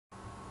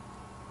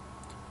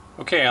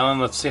Okay, Alan,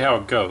 let's see how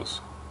it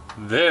goes.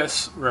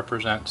 This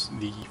represents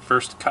the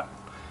first cut.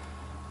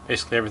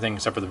 Basically everything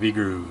except for the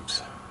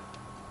V-grooves.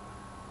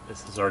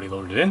 This is already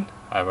loaded in.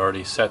 I've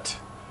already set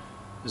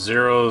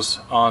zeros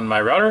on my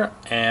router,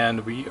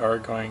 and we are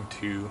going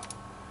to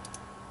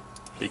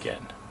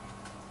begin.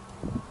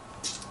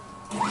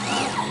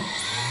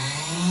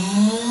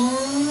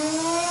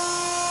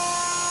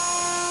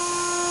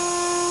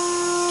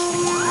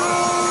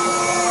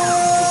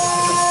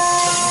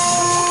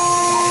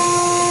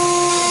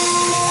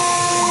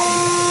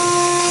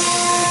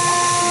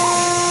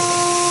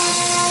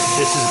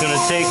 This is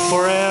gonna take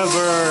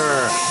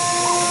forever.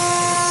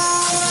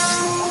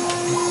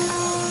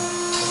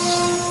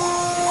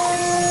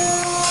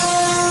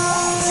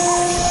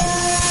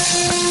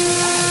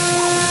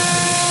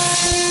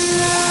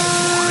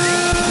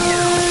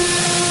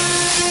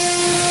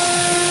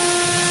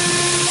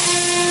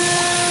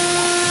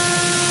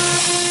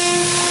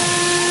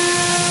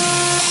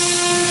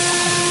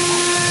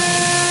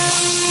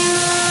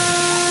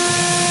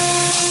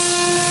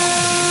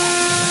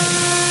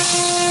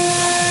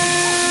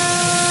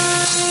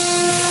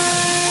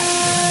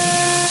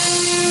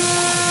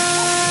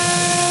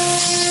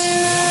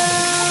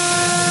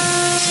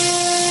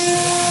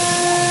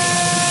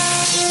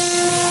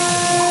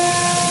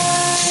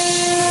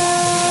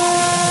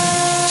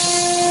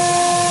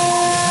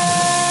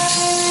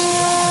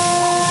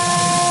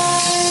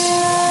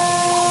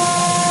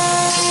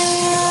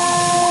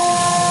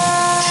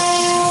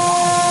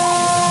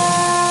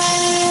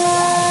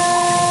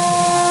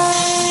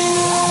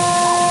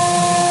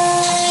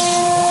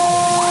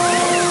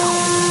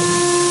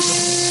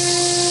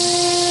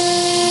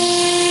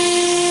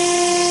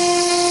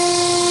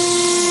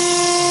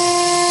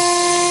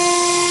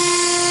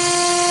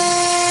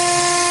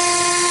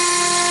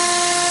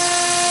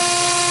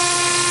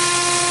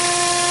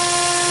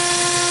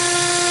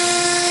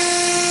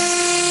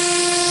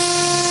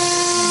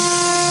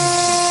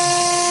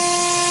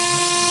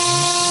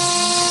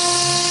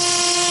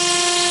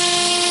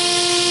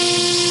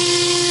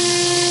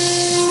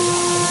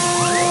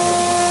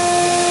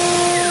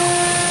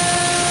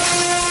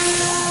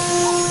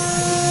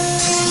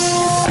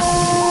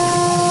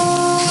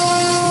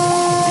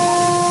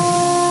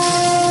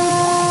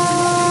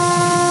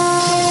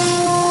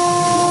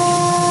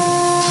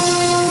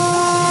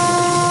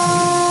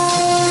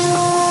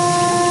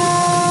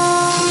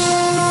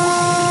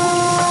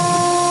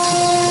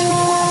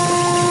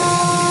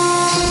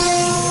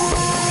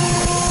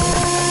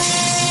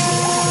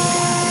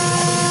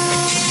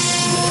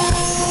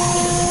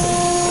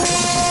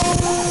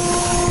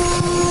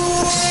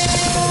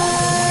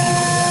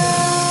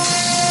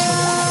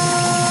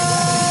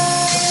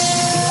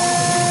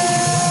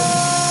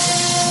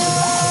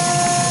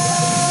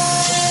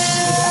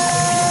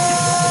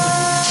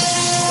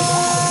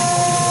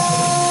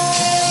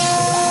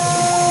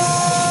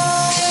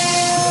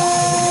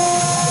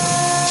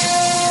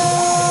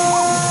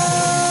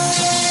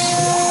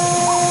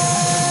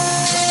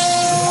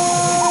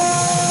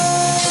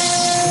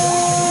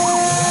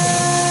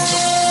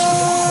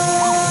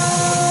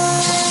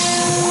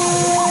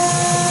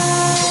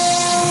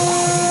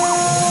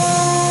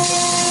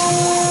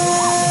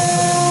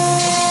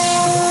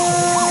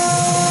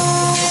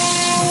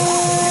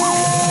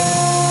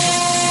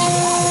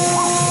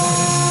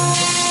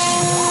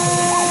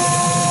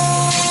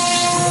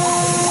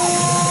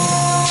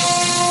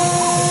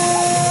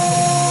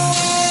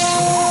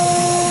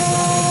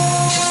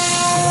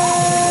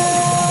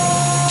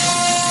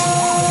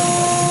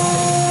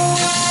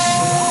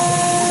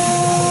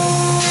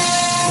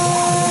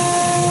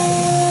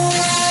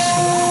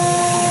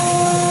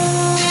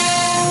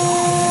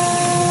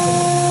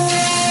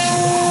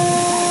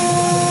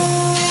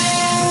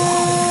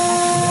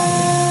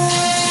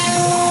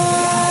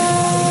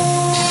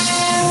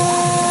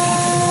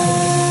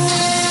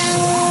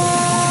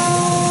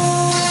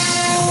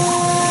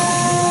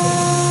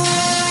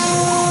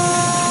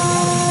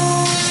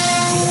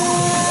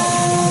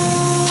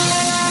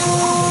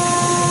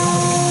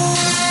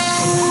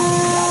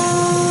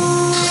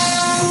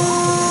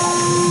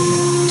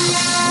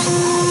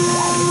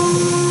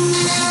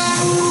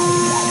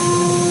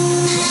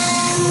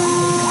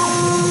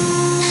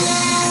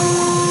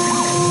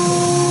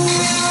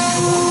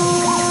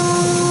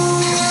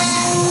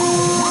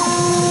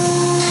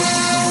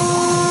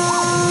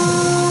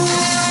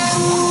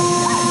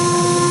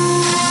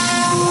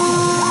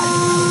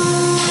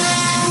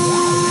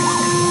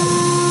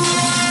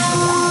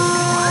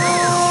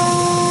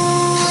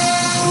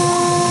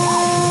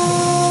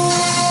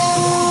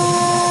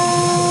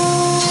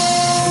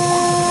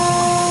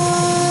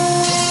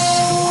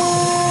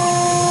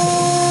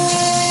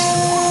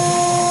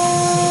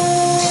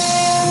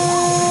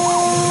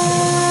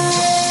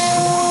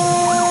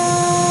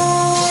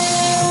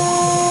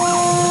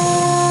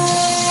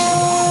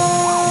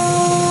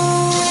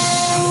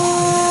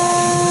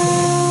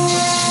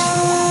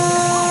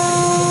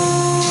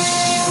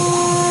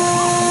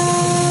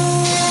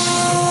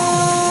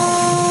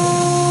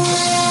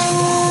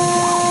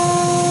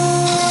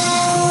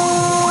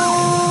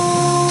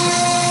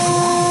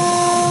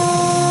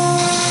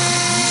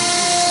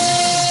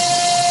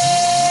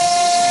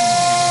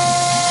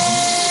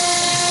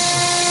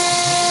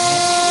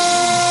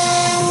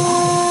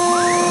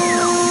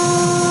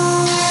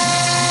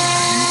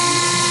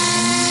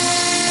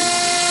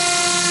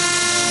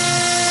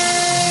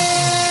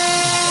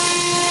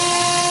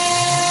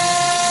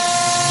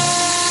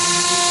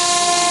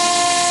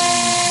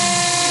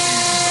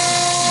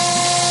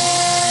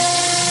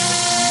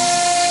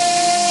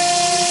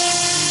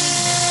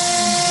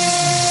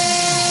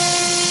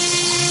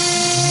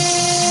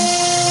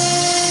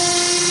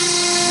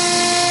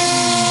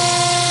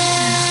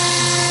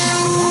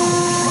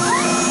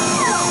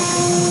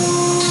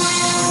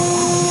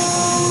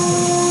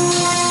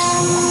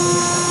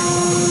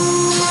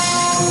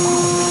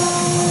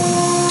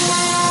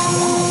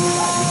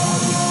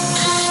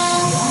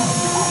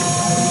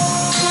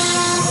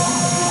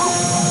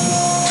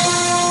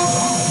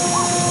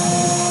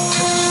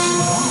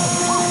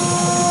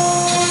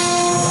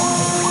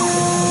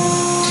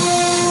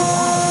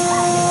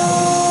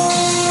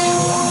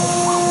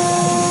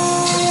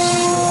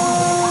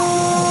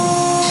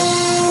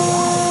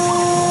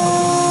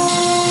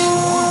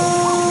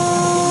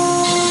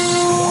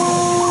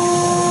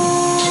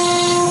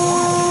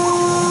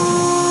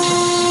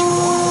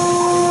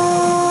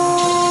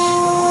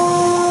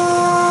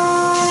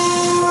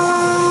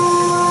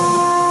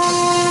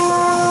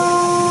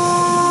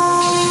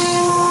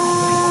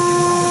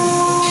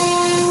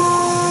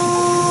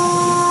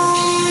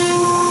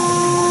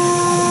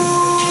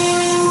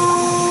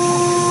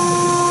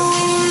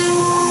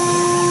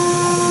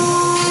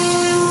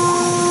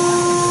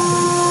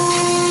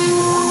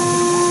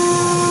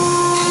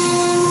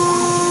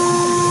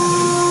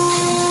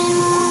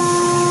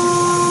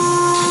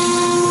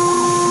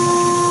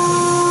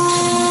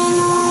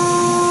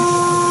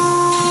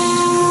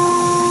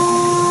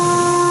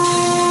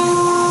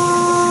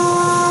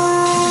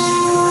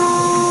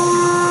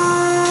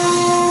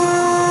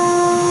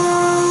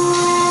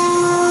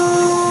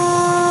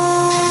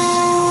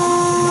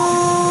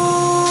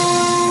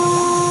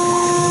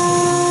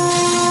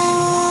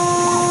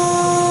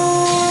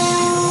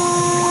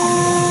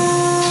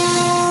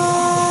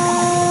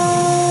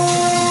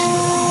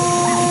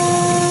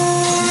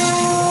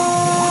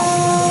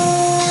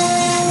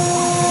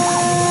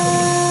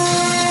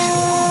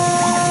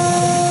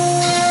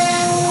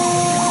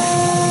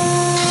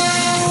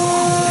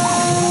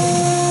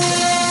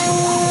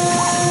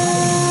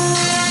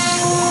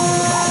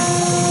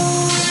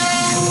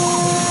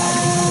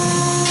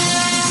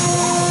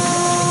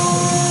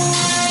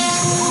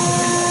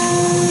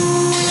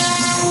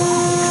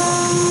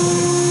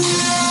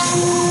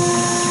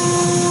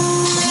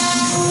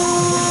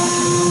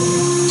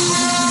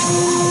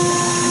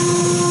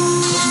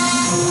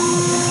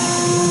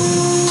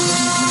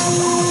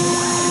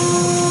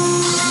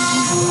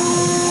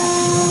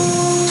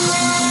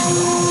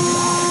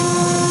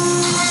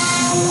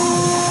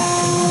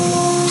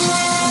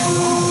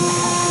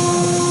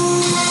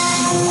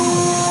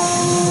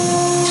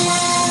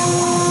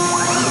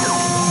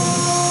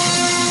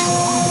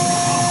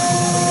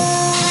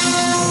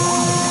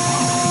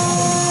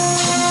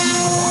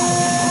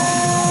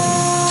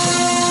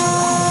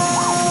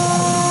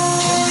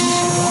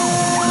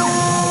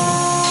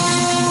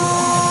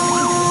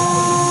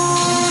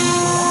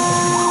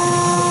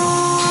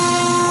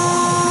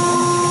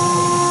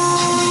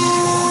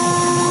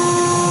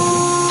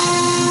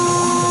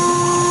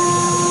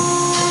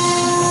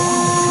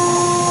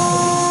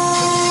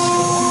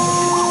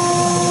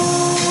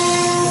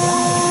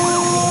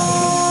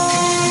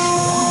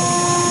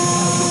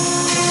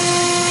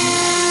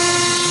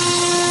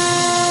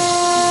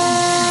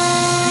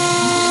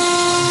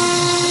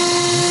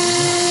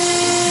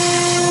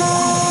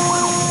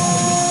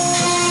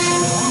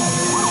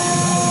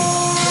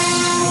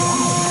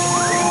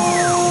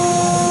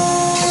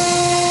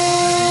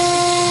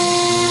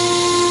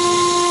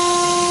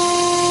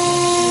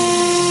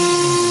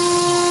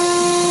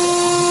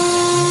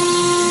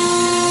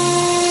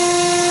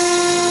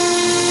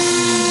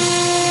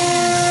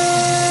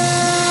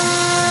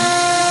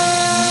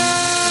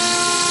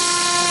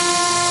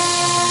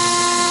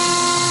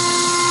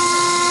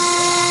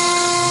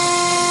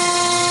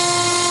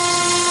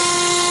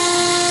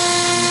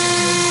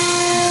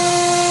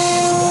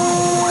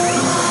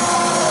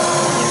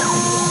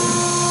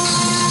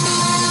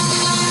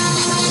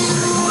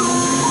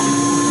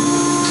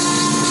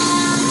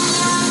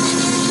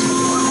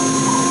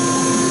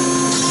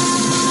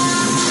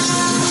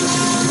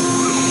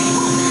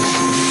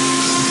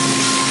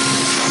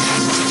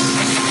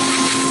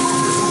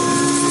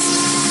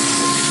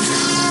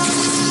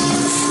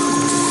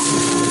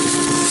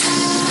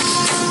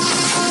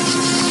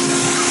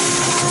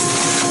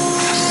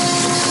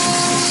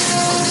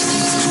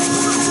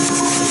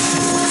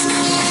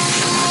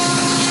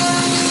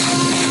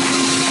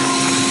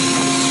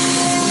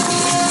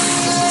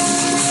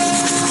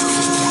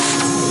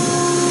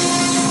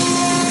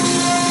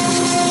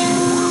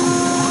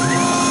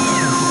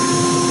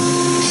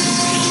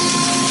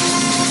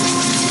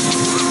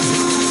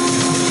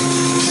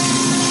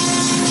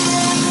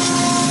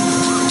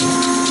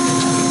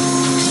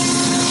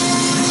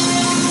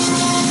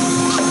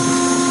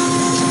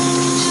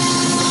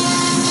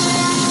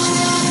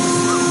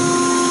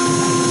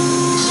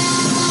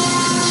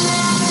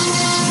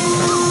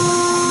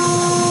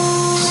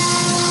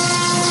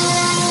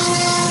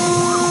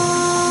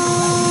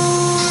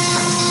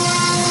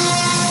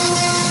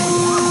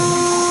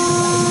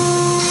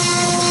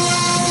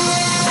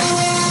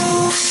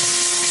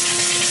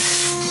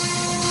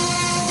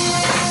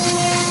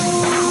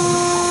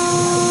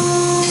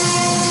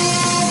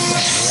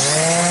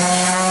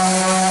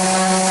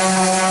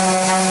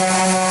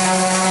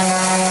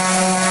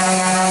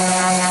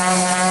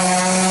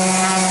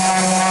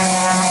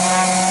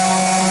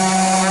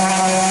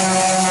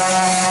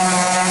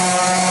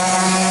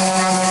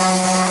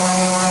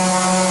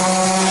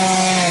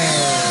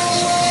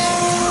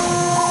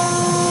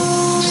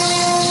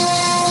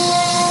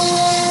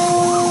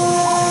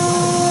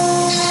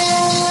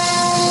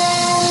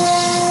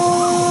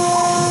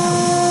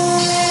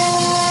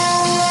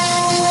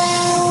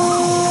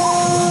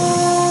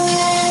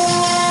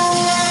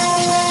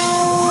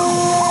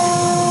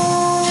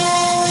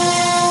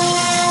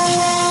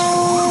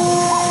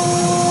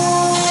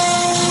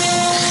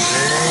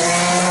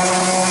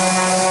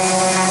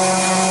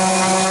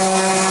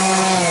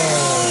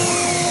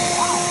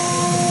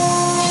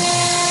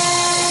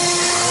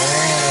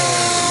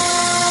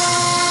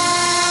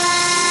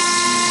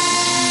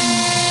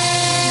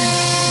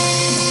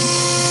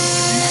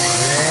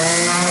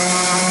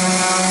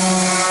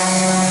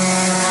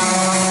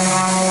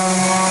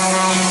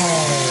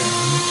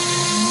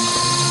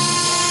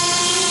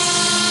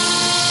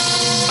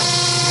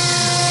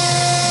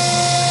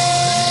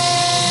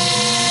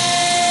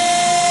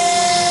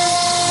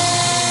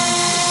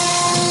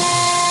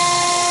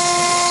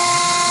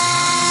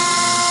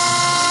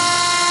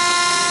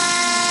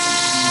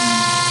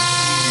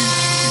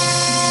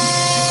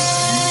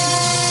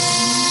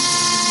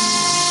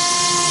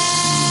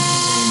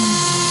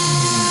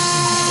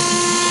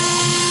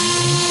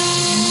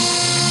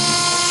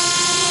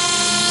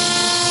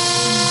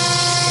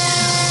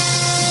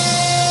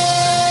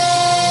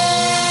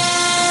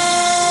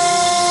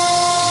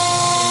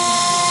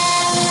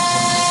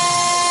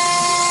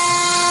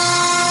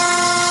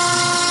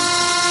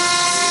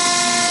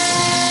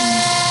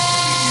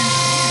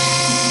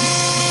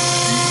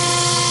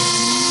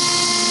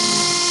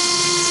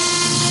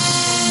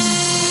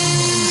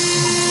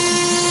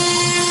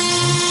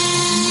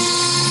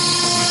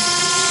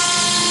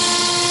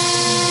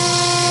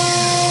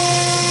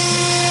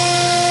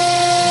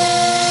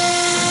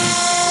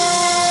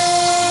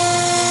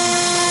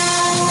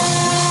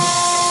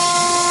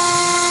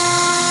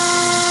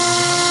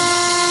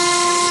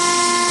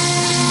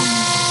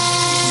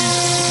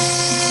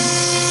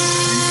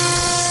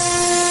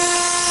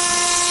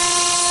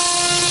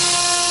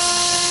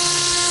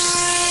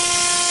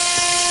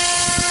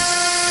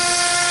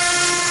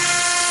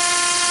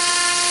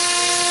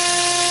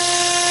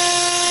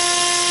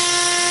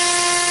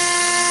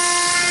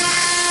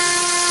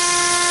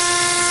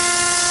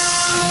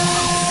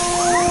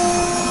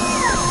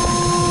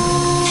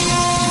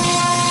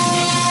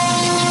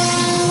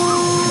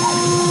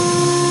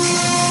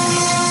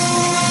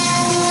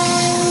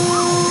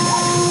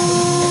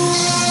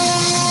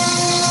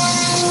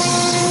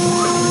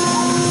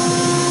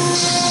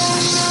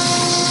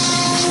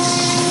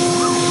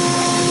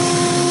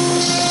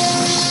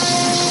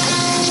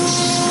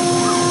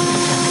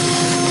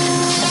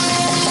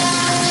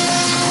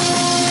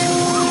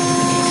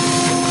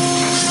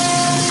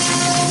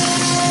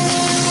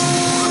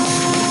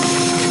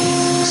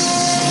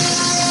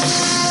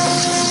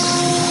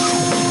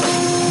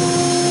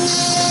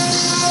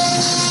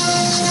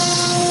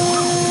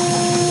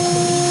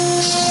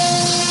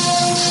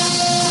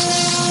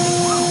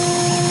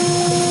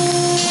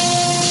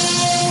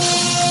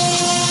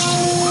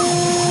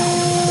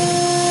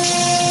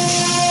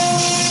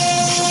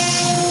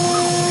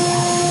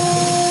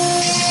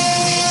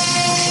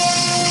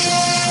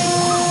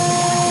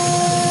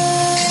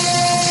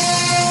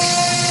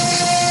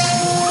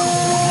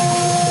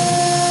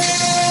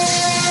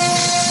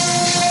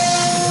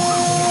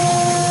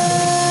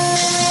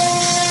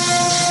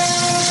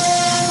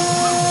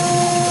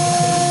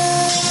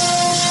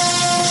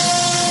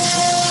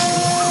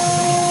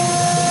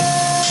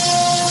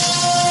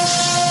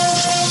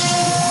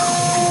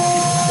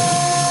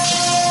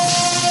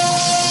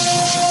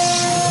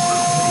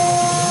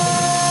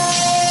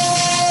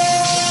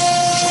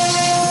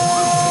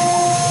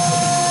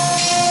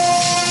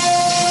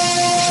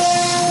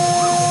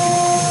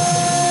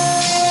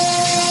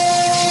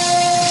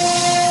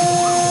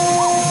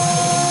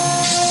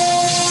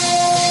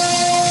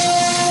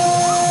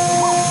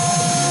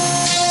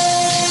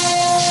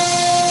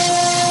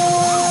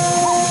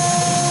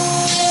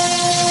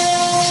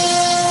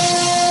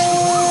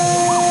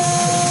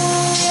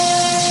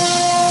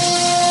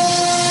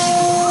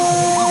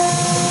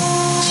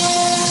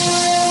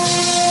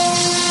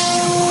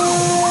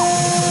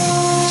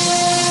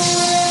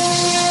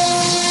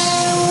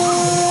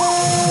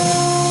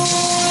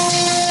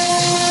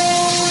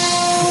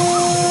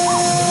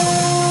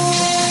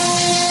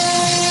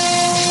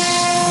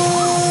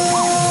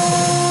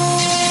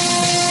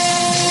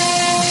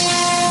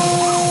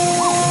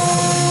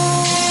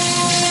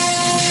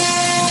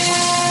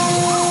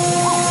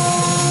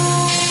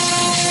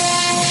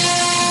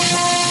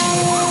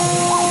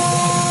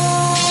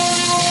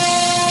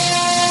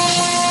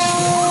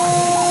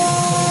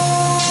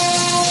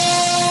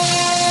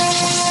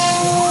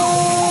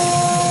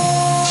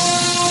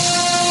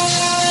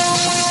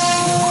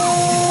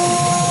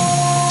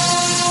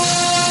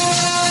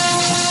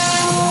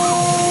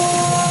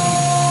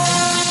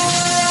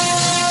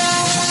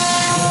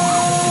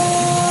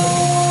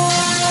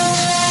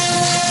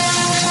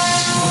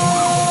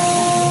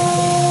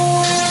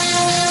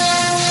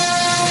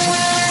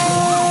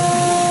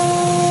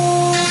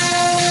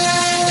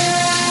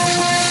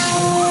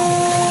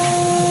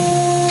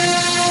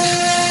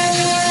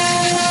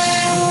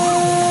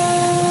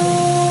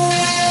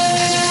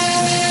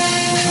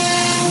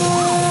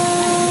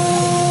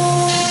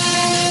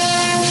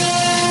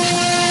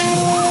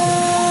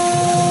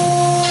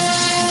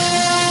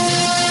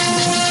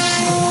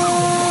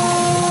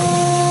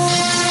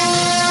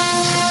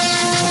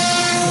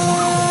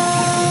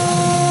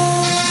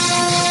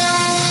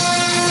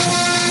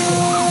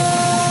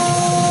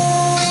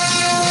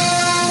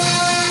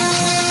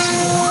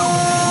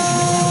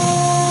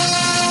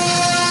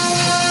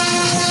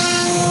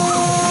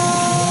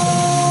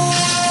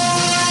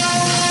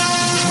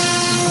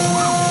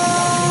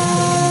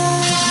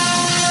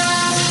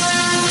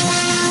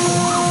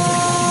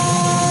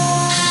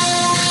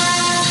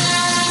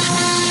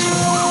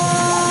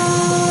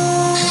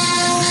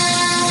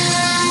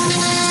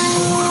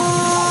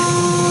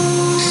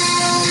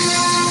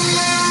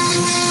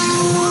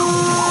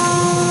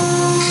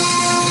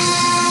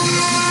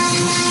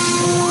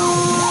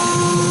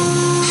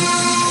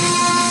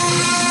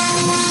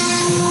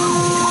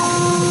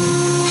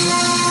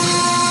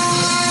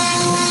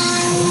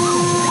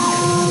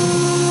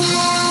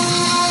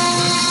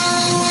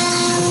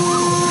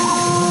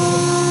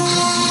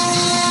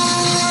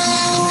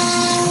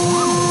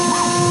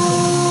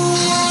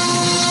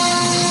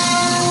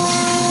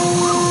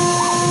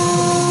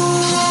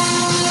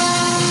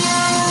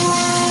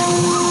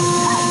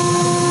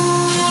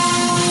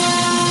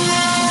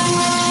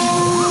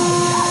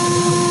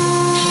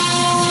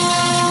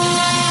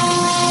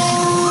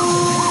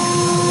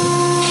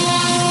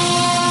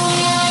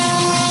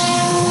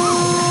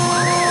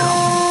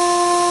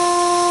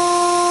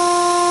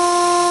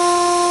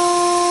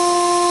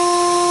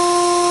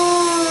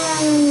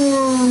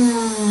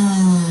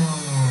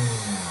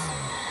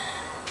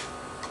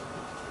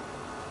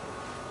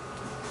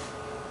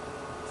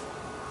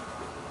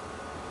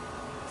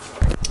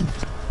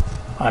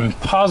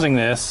 pausing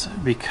this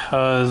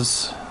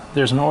because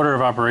there's an order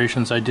of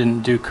operations I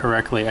didn't do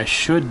correctly. I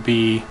should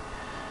be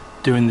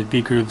doing the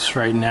V-grooves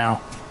right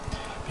now,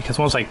 because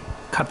once I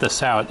cut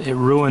this out, it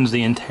ruins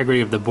the integrity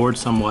of the board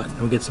somewhat,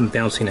 and we get some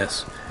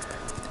bounciness.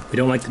 We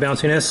don't like the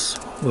bounciness.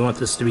 We want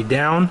this to be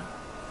down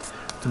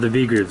for the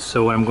V-grooves.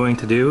 So what I'm going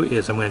to do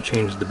is I'm going to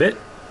change the bit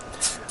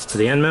for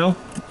the end mill,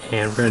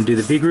 and we're going to do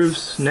the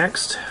V-grooves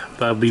next,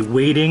 but I'll be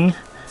weighting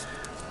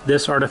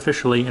this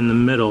artificially in the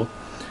middle,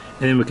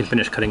 and then we can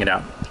finish cutting it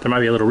out. There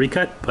might be a little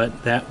recut,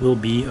 but that will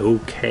be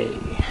okay.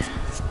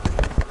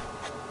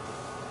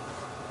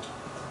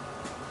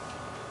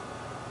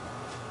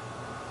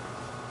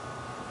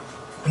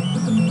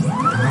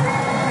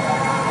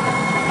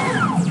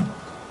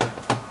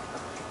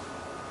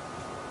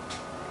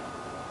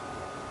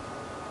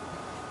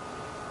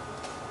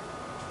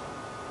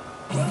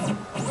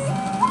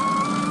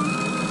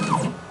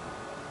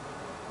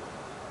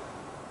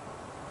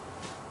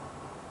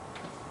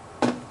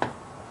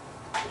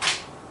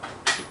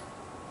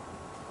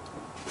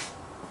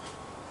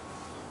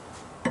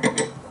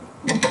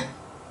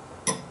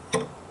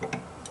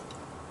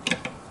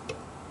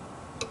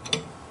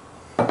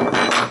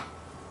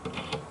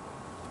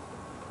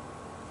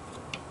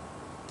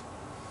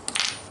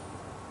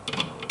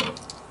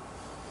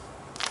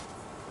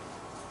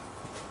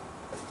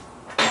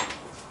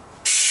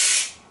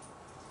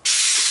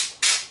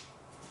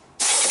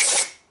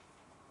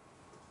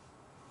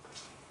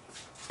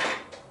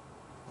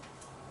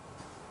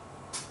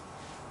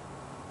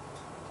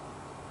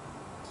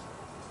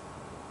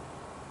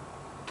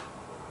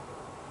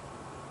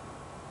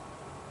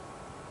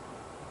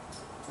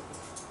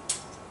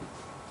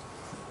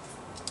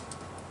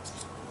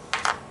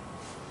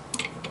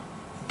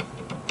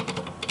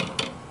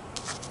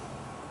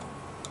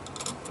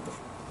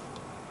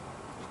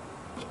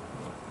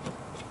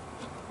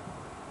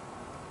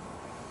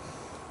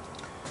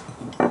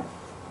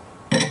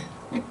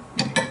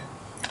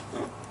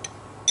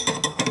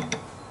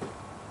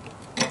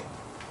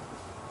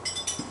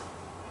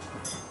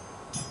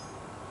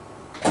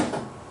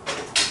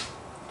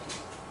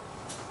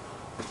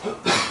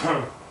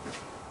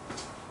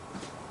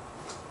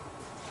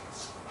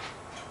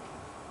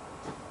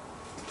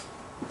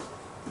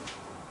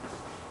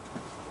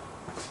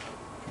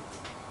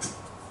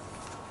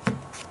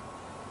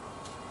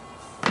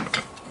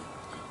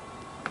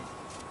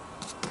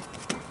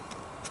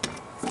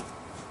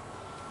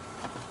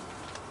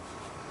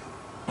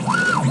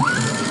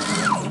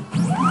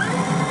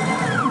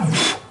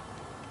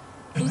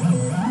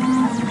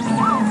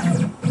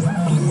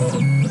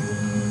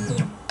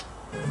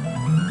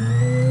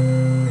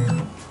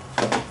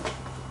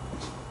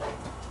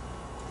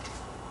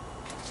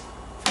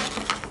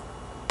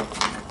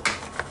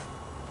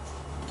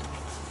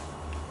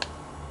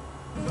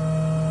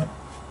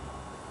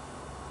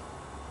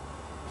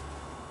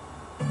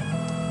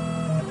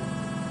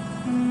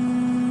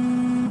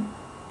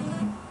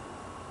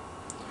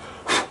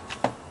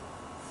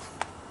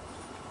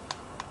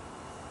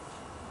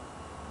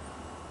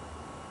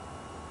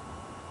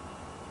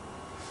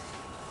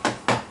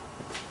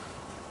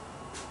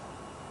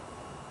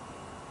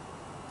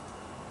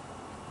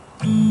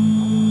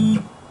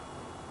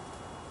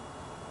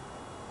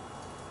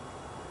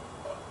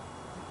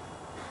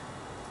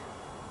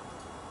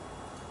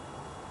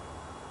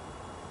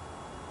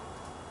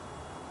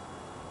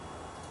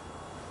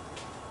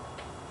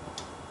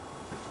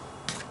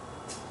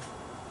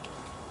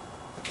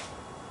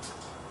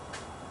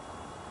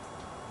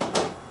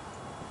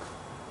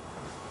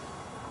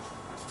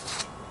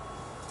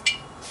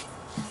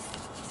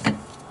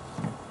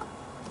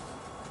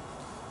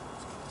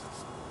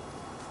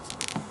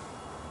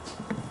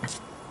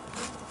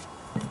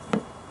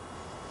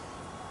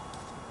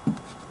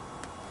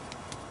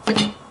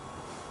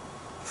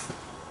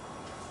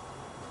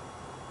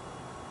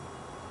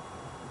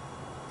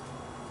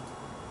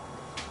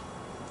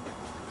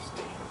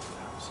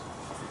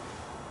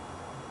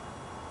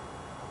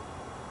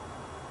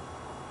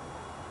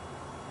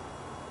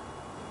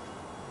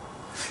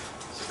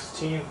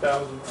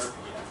 $16,000 RPM.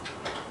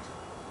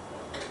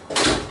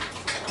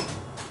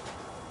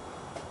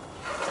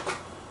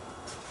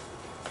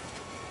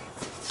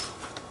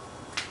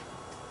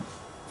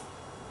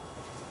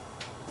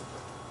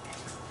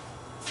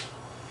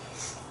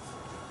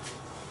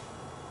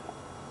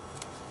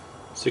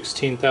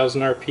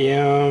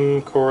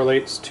 $16,000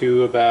 correlates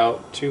to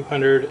about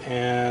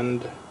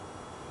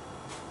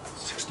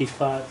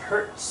 265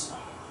 hertz.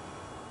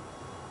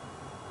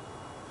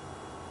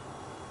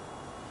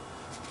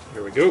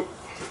 Here we go.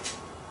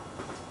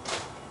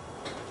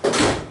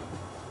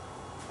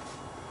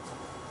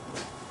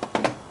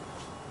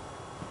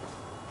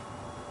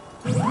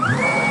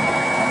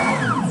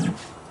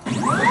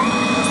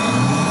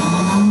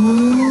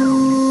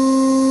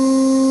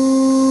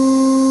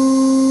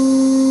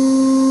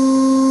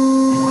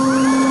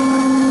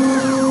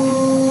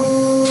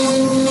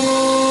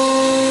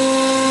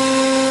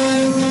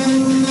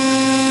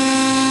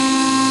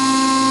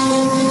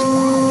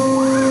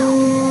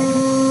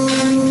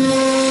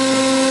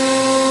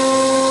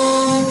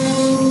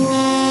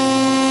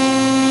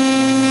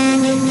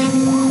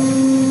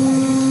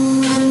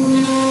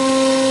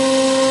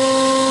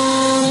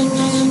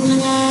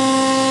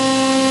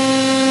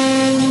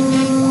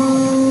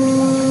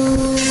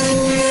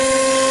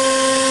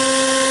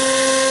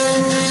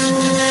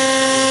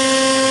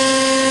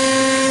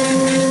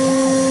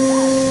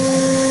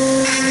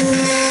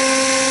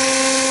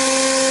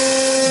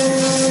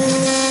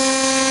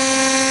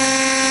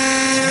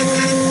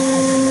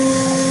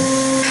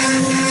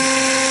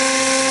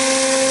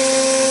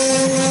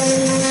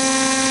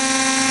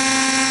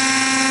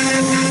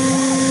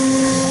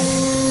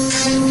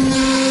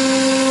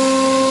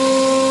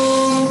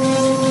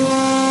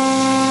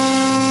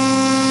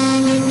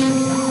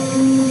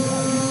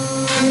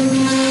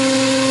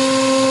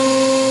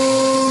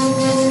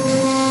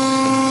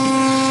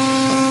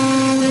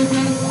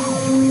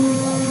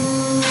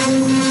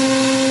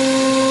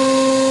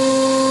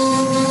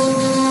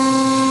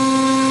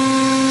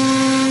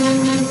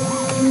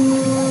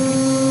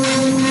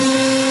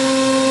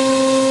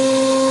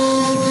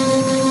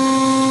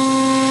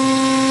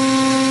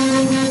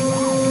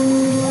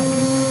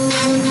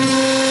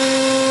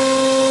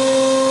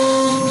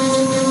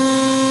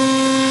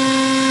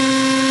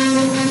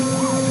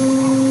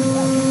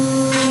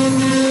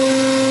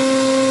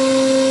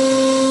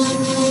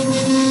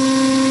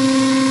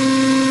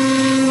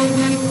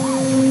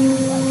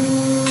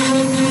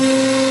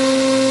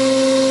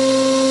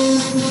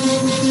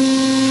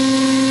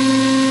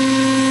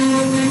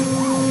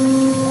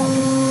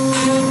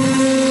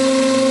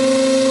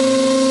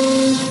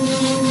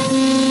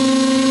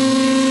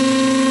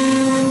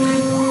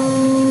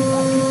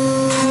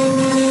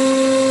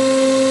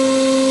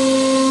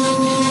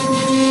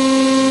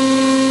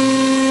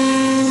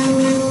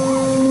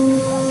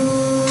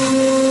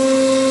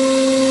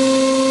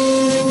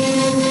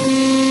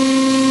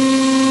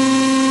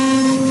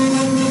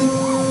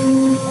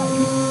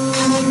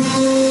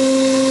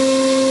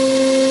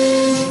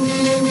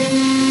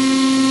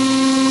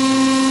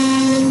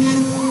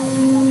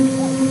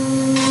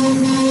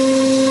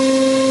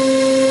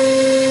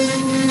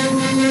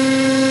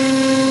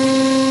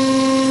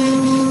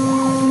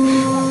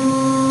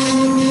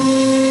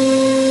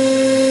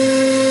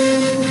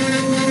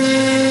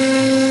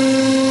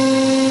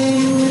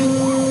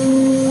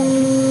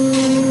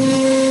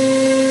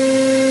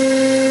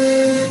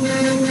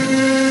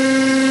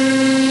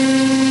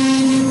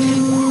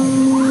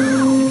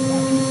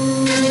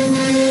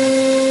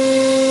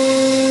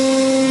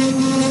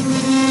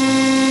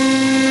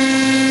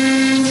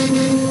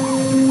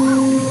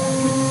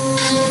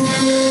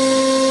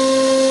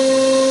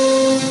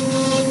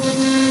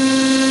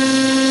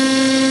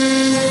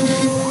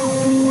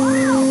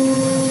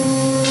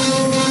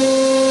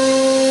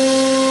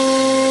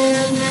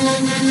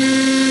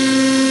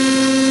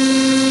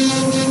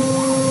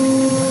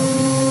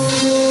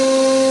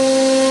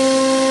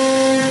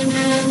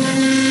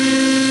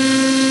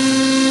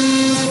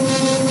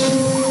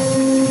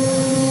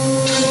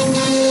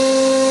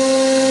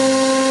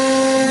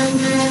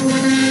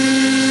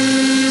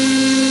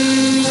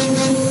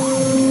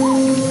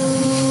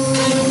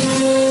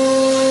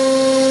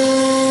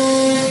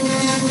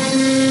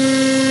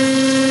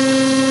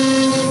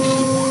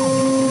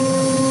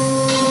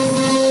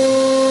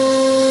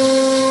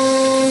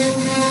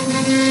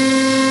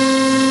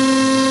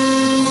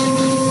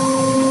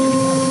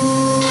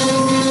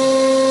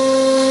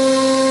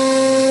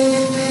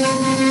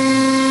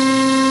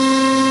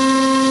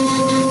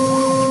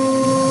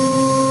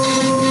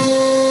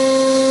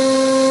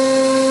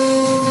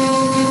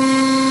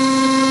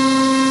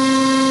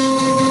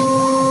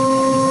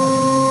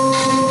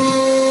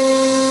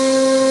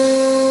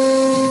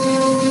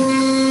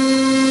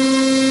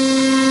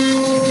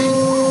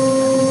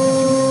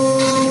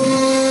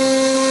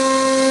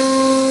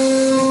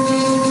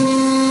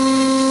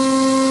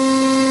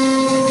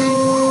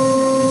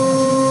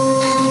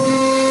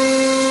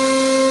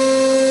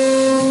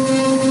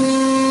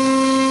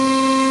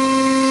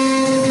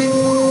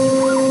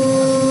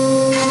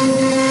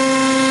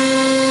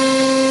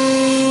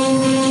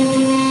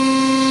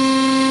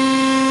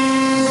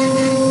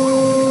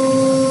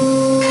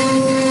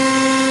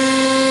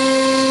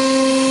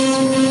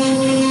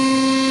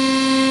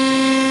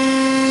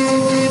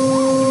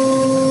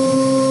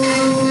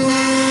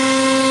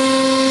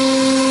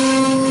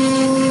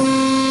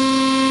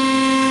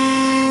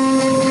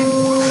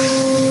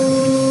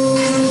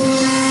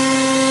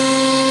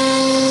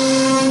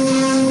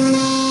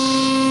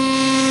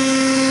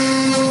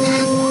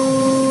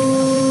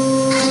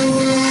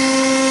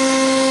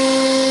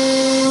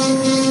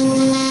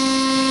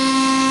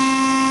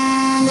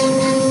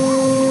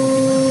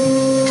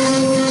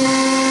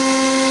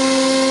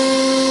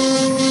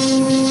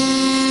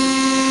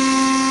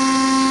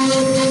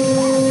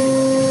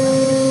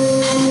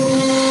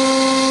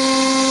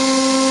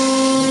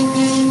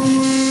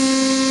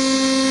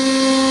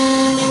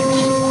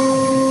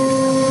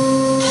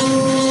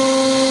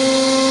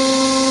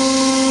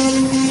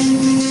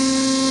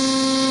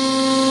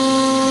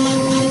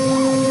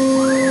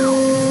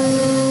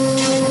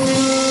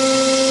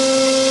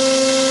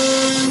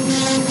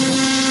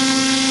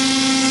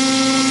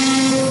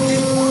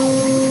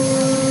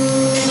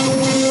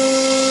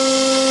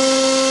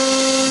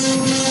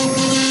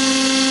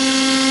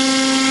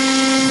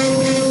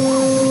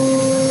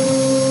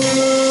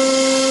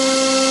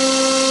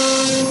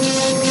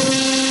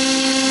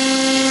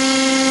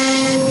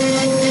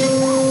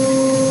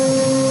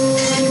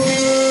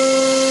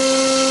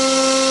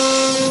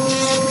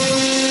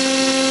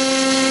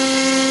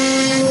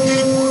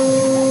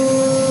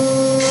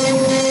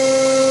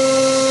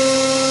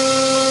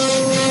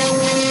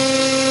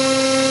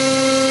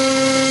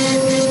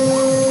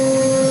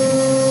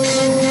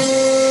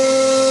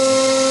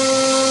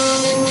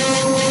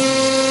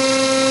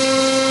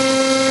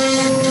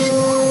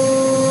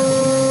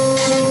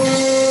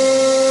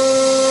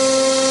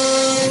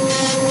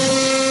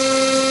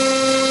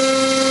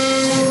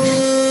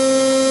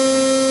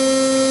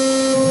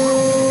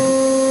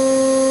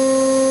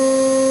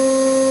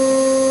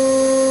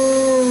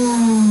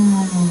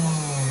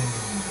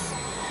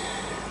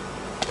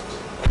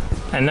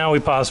 And now we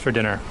pause for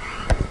dinner.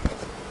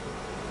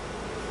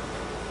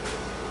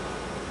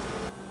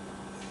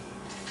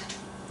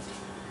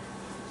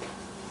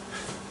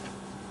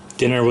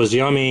 Dinner was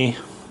yummy.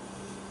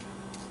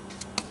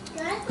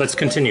 Let's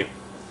continue.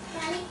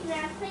 Daddy, can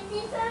I put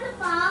this on the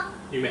box?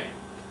 You may.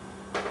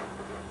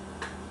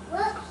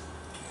 Whoops.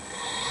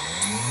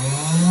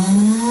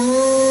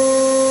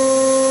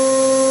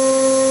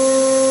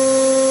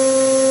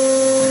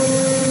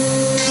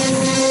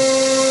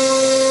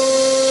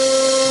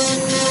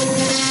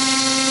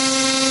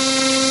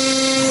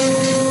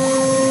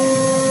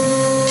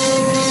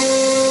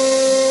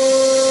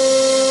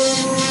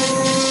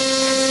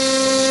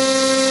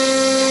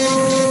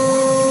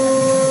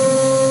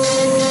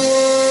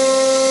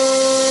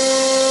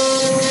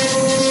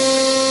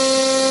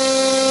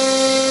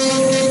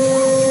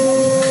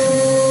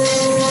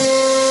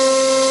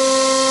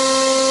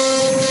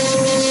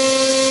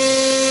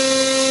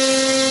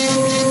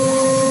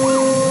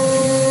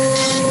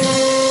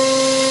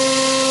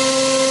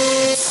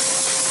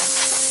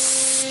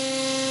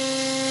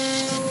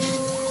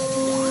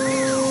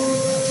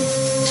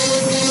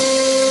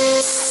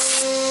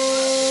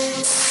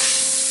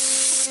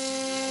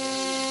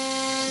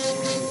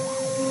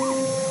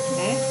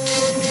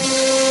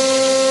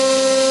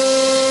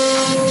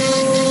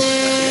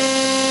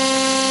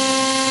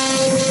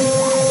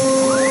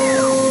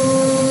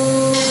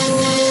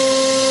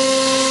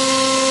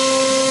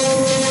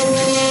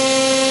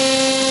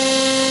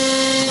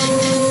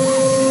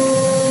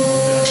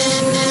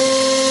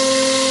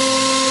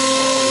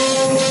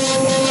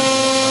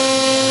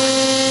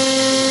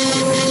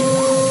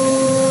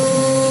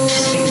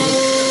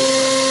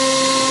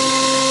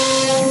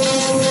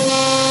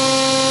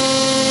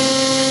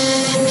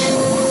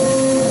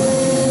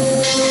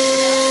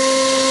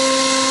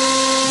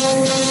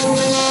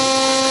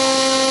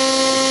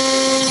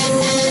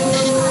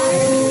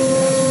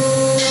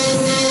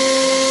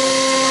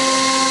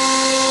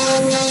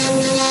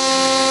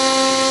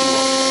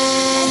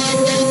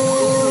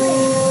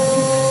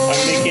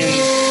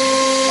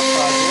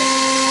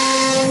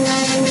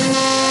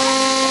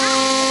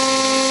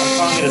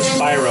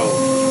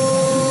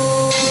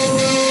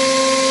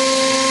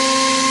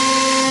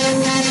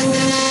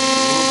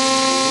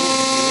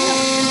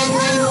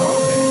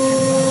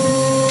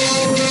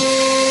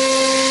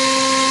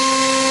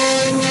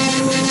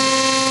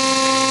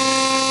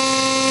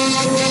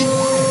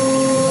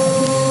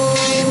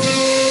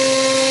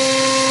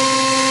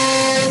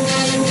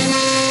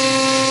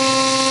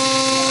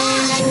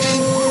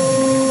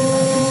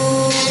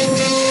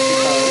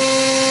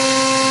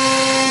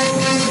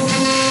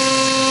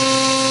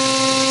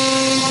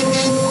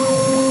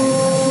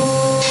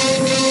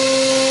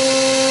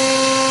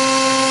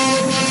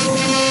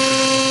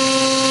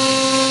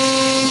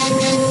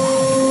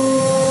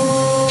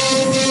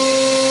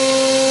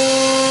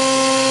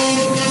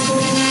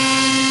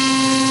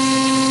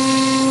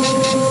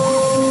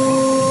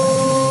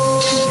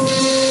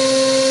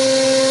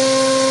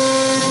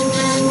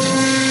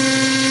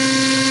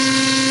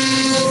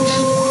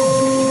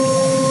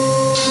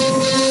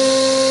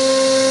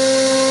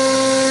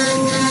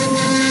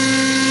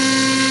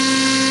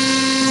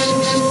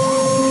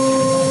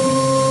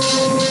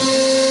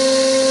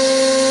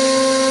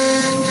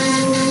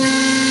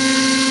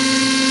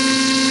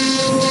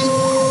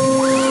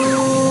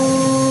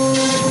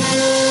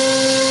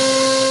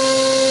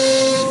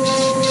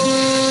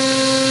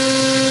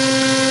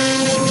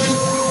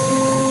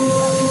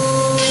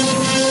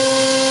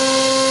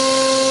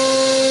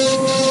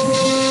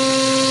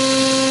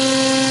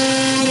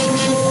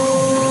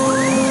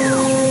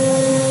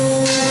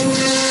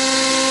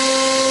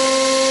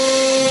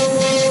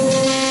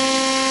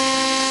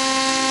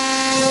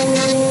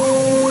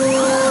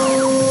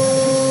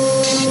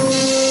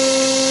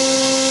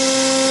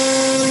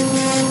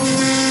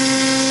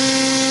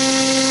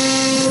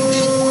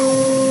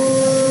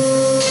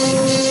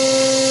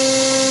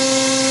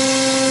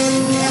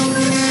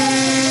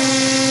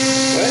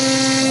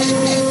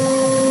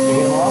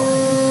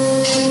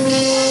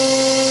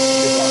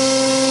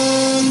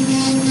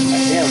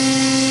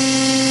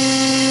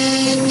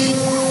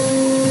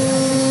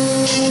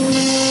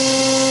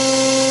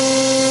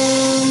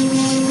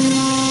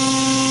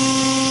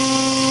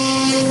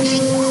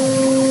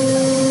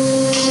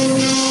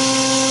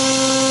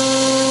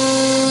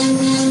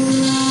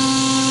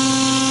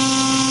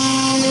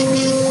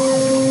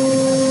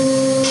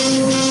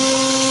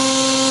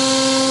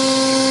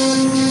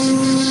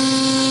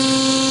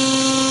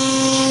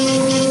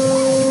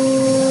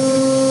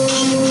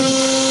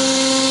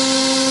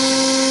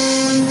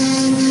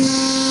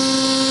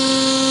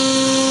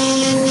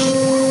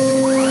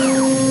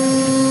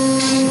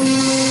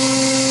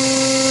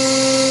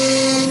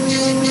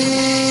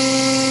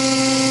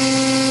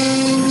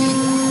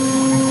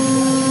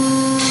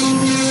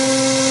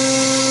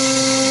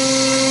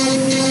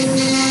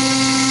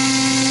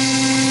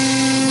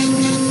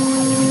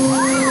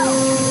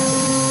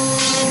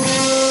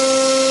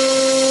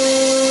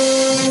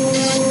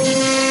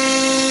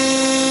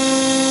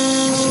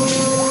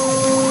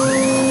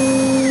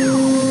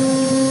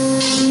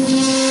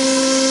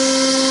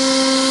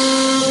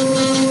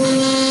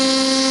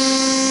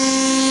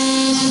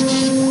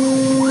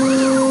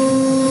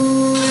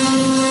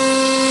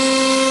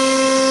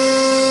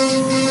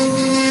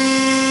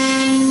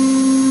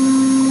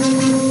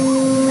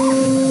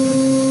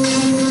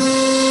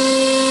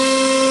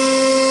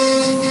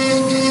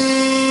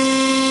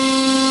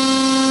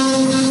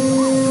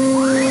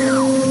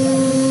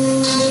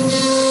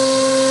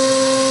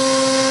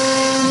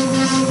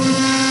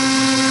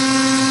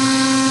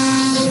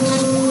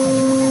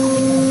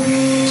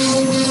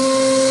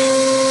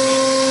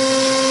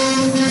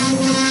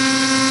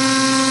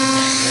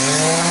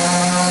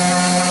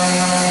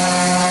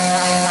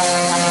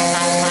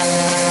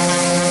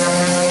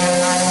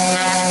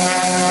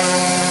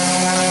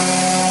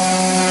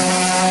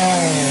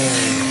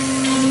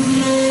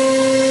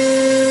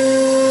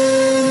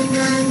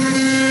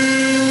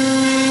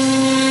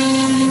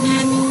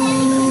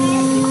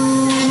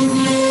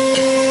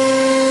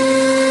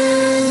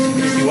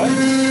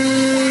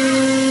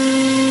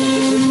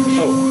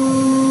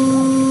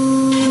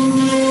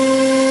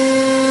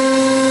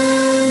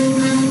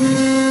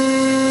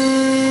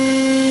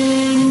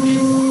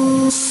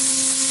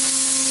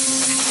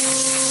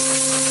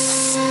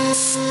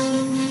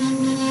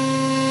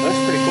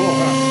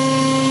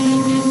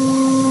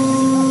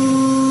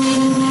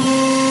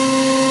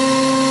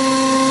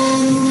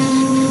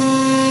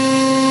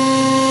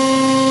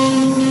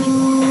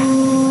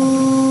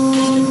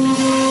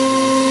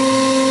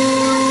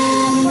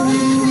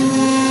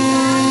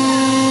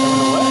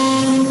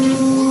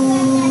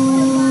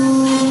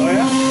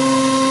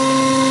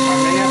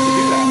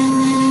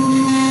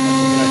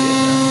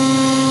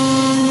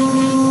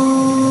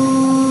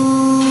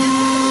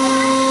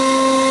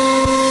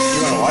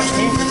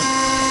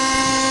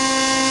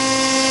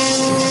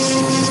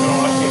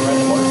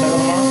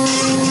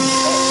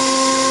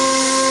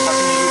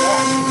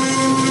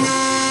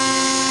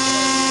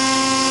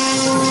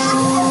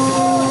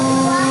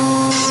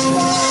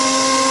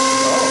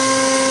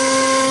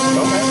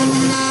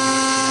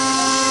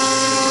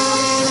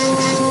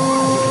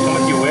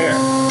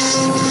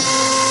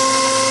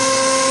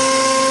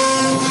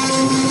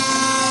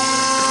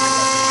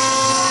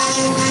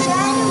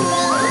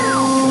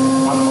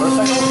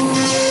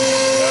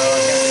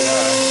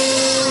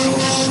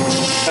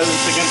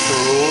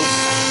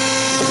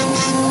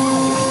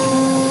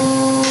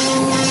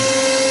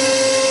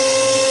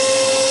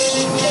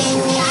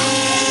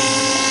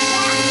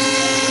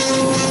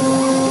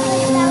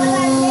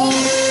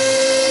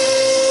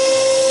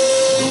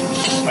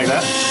 Like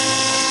that?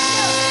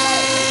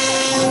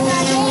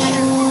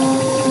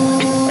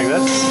 Like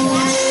this?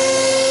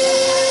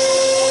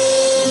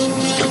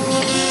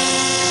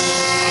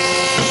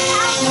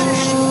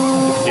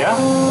 Yeah,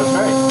 that's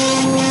right.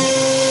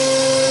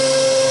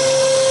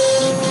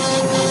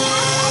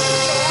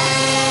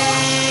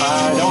 I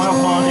don't have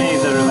any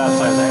that are that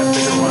size. I have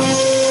bigger ones.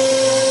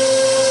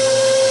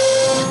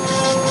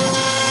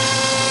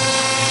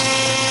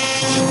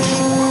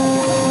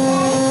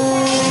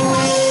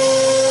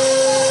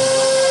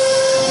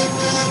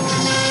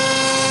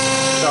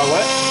 So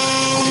what?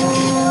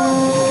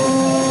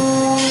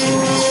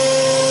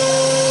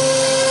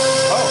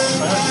 Oh,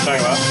 I know what you're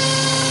talking about.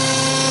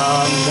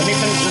 Let me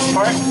finish this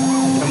part,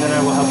 and then I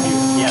will help you.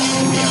 Yes,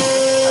 yeah, I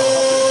will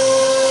help you.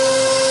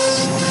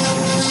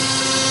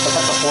 I'll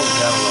have to hold it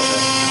down a little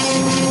bit.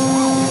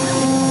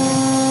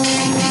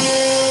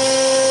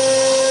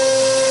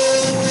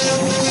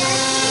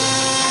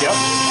 Yep.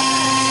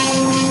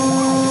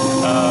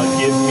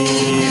 Give me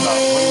about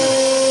 1 minute.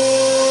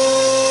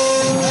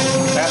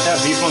 I have to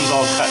have these ones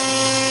all cut.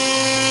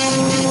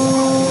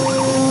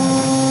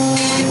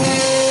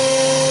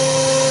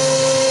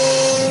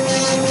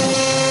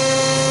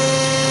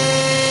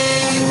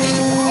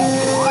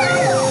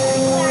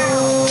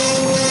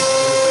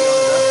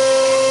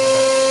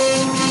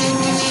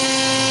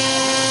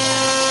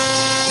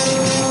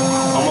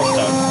 Almost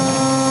done.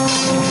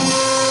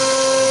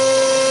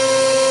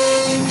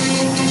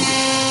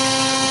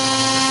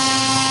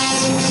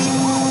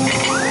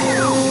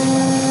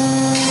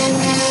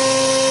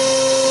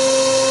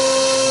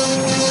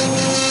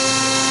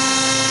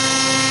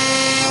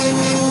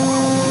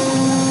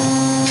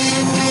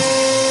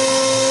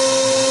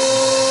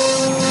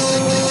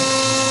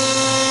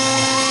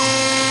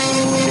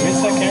 Give me a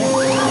second. Okay.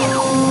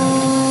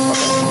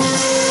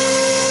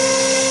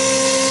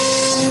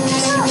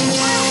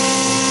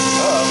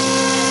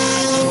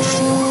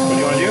 What do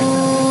you want to do?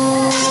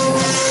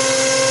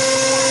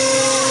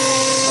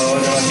 Oh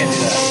no, I can't do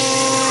that.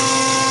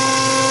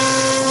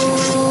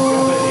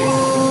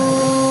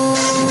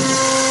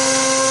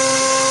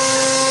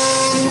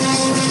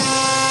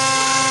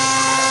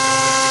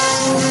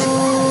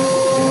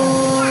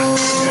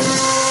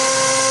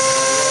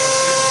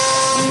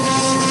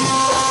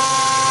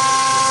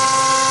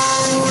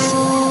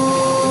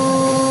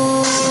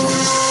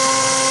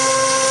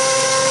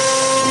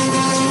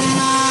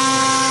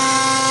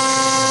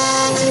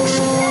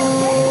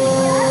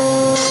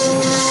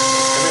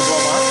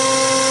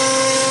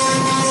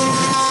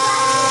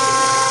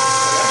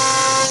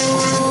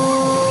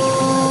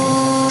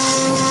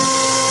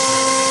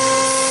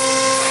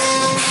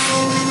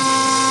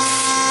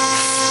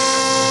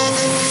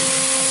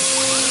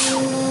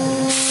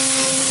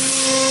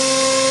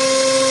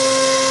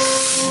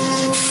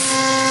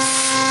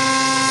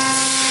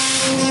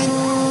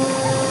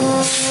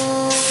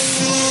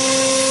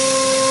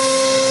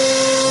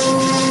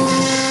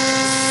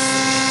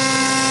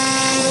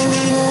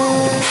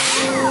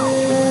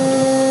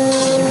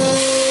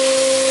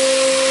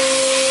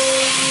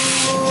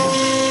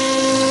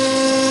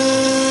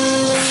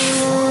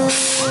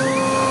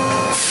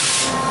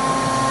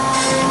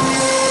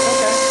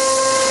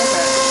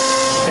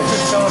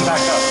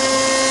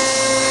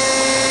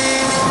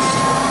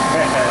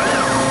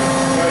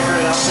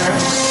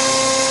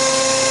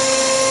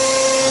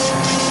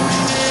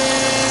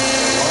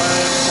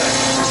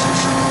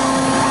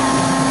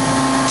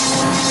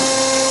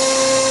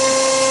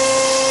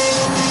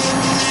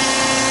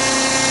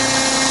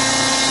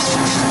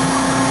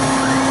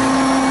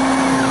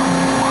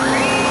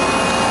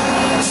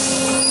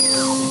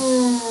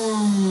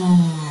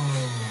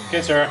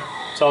 Okay, sir.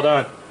 It's all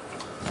done.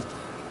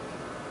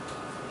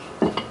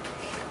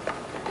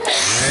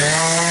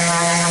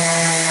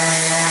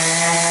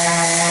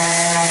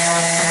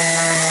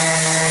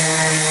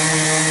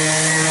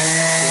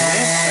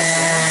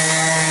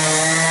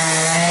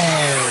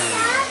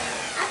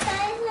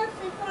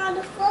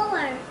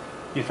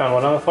 You found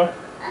what on the floor?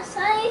 I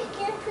saw you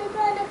get poop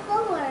on the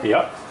floor.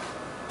 Yep.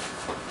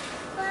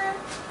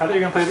 How are you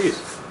gonna play these?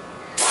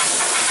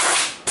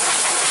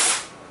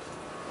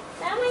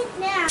 That one's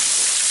now.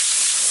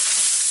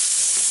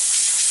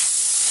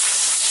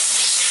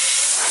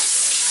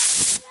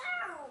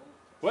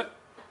 What?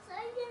 I saw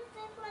you get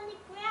poop on the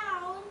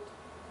ground.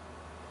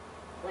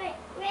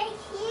 Right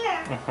here.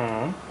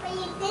 But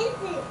you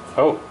didn't.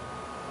 Oh.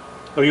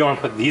 Oh, you want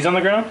to put these on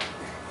the ground?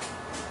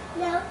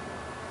 No.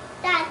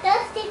 That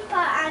dusty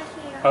part on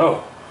here.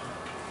 Oh.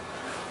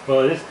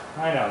 Well, it is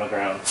kind of on the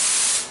ground.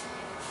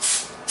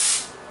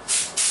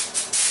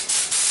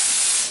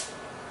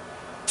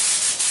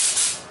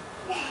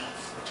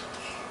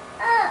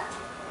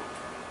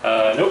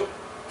 Nope.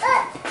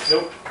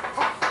 Nope.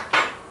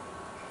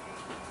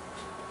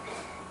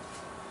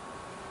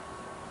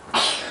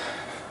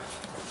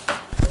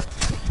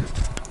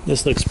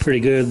 This looks pretty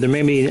good. There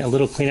may be a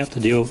little cleanup to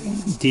do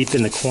deep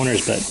in the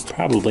corners, but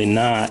probably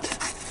not.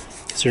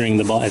 Considering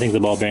the ball, I think the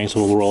ball bearings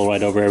will roll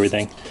right over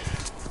everything.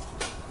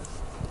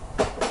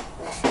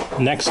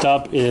 Next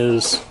up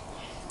is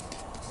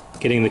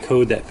getting the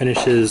code that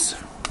finishes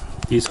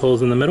these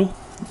holes in the middle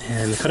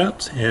and the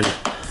cutouts, and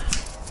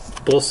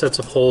both sets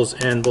of holes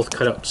and both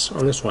cutouts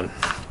on this one.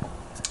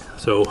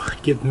 So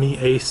give me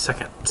a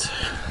second.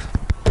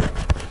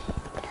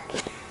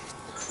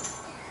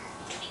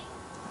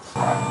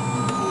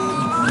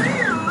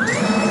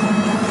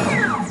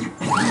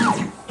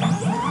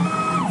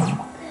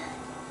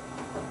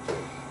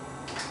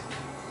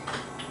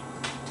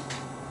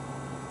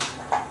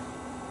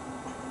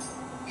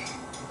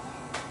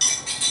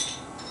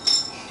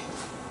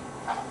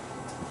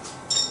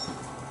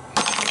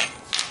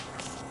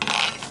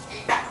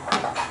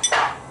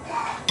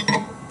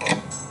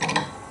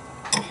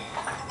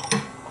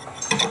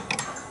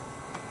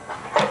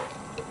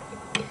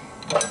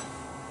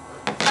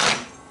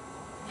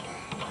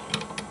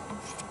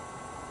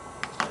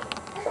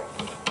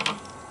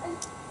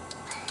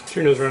 What's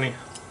your nose running?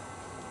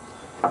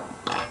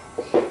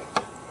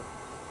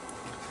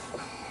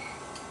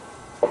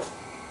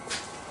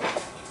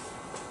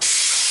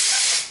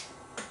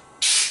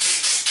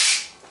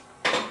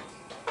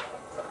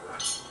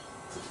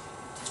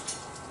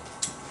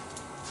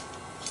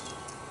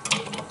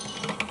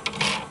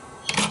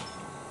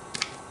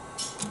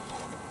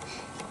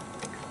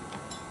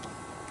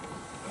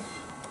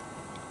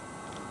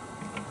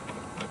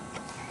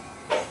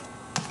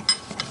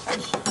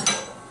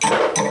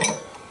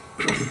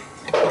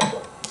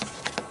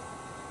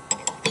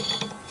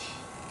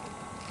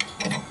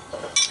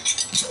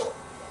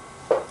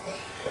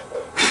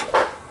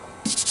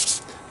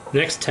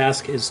 Next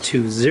task is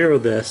to zero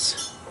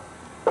this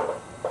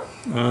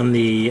on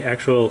the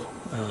actual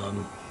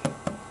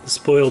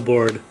spoil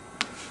board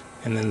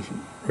and then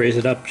raise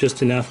it up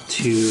just enough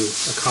to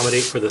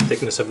accommodate for the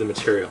thickness of the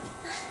material.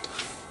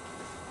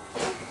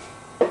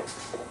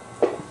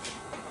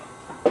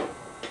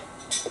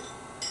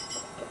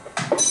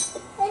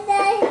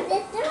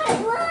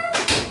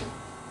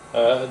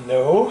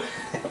 No.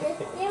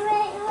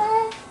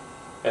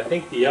 I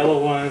think the yellow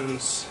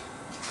ones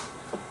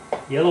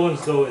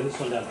go in this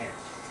one down here,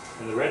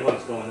 and the red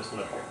ones go in this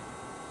one up here.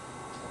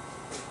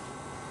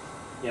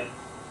 Yep.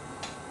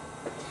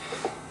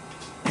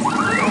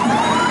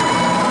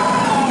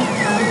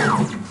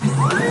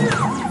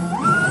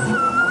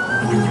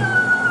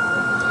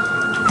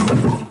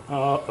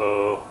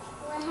 Uh-oh.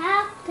 What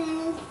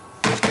happened?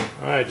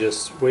 I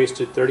just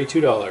wasted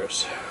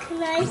 $32.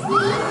 Can I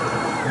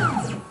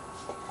see?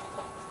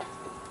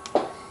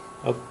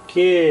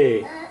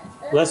 Okay.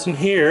 Lesson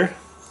here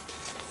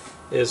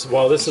is,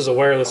 while this is a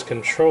wireless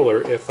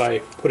controller, if I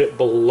put it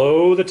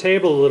below the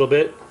table a little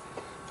bit,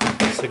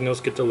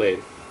 signals get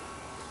delayed.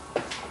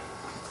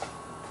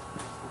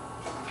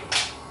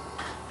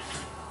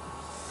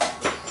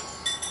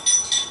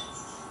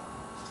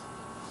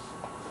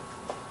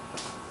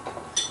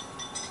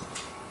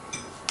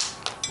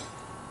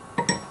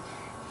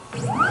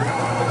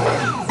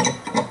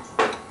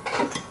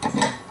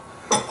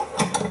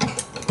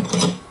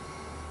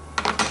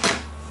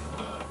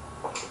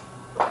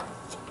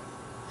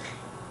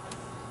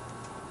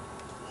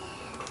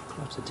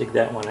 I have to dig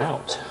that one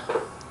out.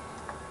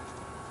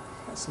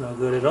 That's no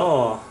good at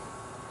all.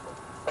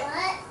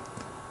 What?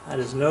 That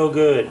is no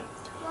good.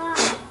 What?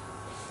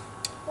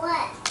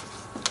 What?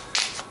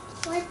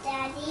 What,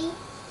 Daddy?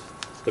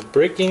 The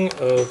breaking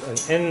of an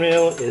end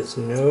mill is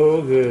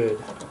no good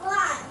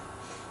Why?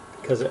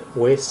 because it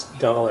wastes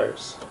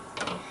dollars.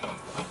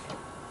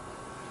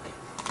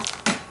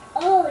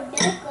 Oh,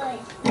 no good.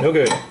 No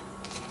good.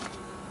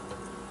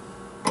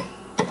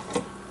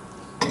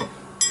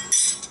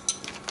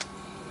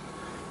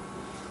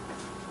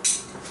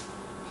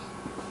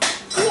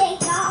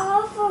 Take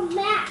off a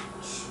match.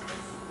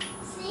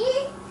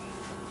 See?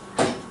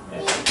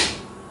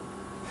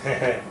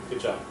 Good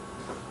job.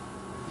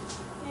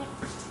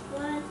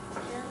 1, 2,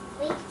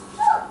 3,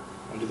 4.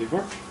 1, 2, 3,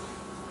 4.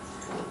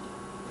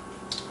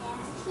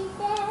 Daddy,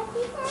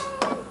 daddy,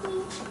 daddy.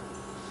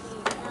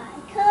 It's my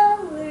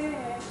color.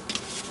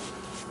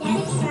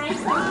 Daddy, can I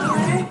color?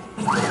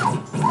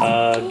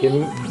 Give me.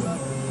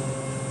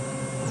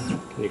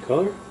 Can you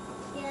color?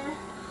 Yeah.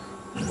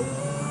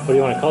 What do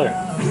you want to color?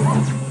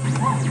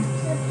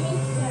 The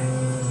picture.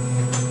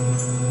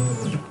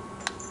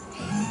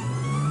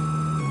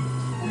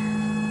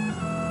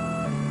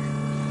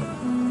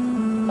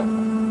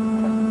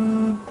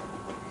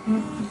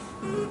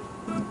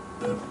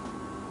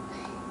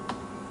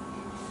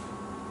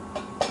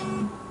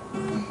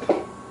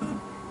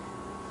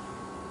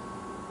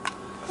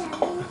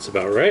 That's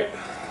about right.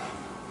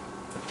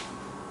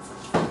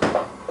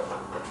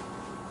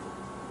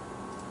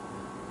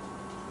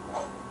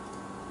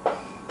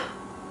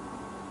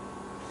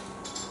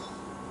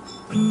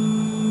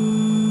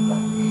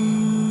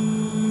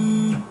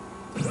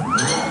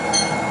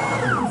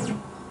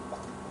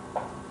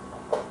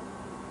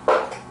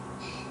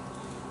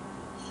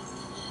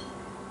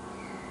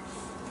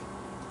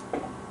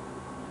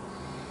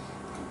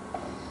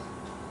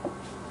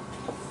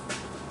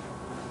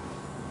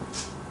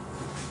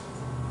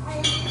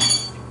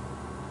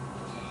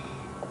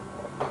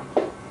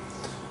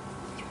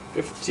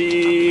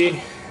 $50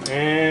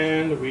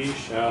 And we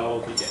shall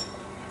begin.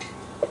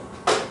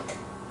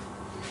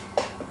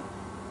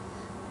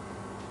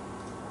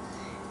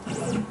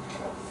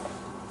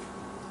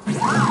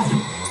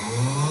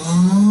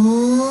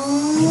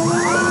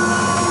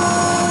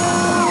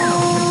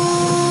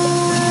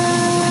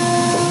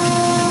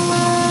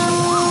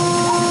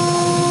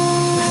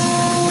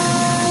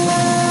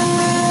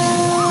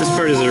 This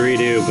part is a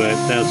redo, but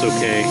that's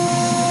okay.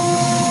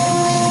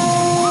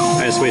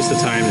 I just waste the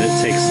time that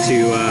it takes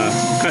to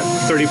cut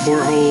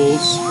 34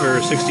 holes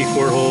or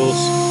 64 holes.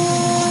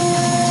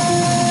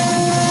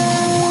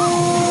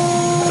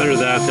 Better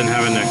that than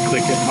having to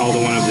click all to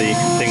one of the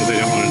things I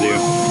don't want to do.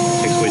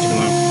 It takes way too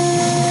long.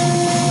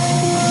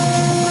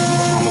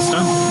 Almost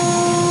done.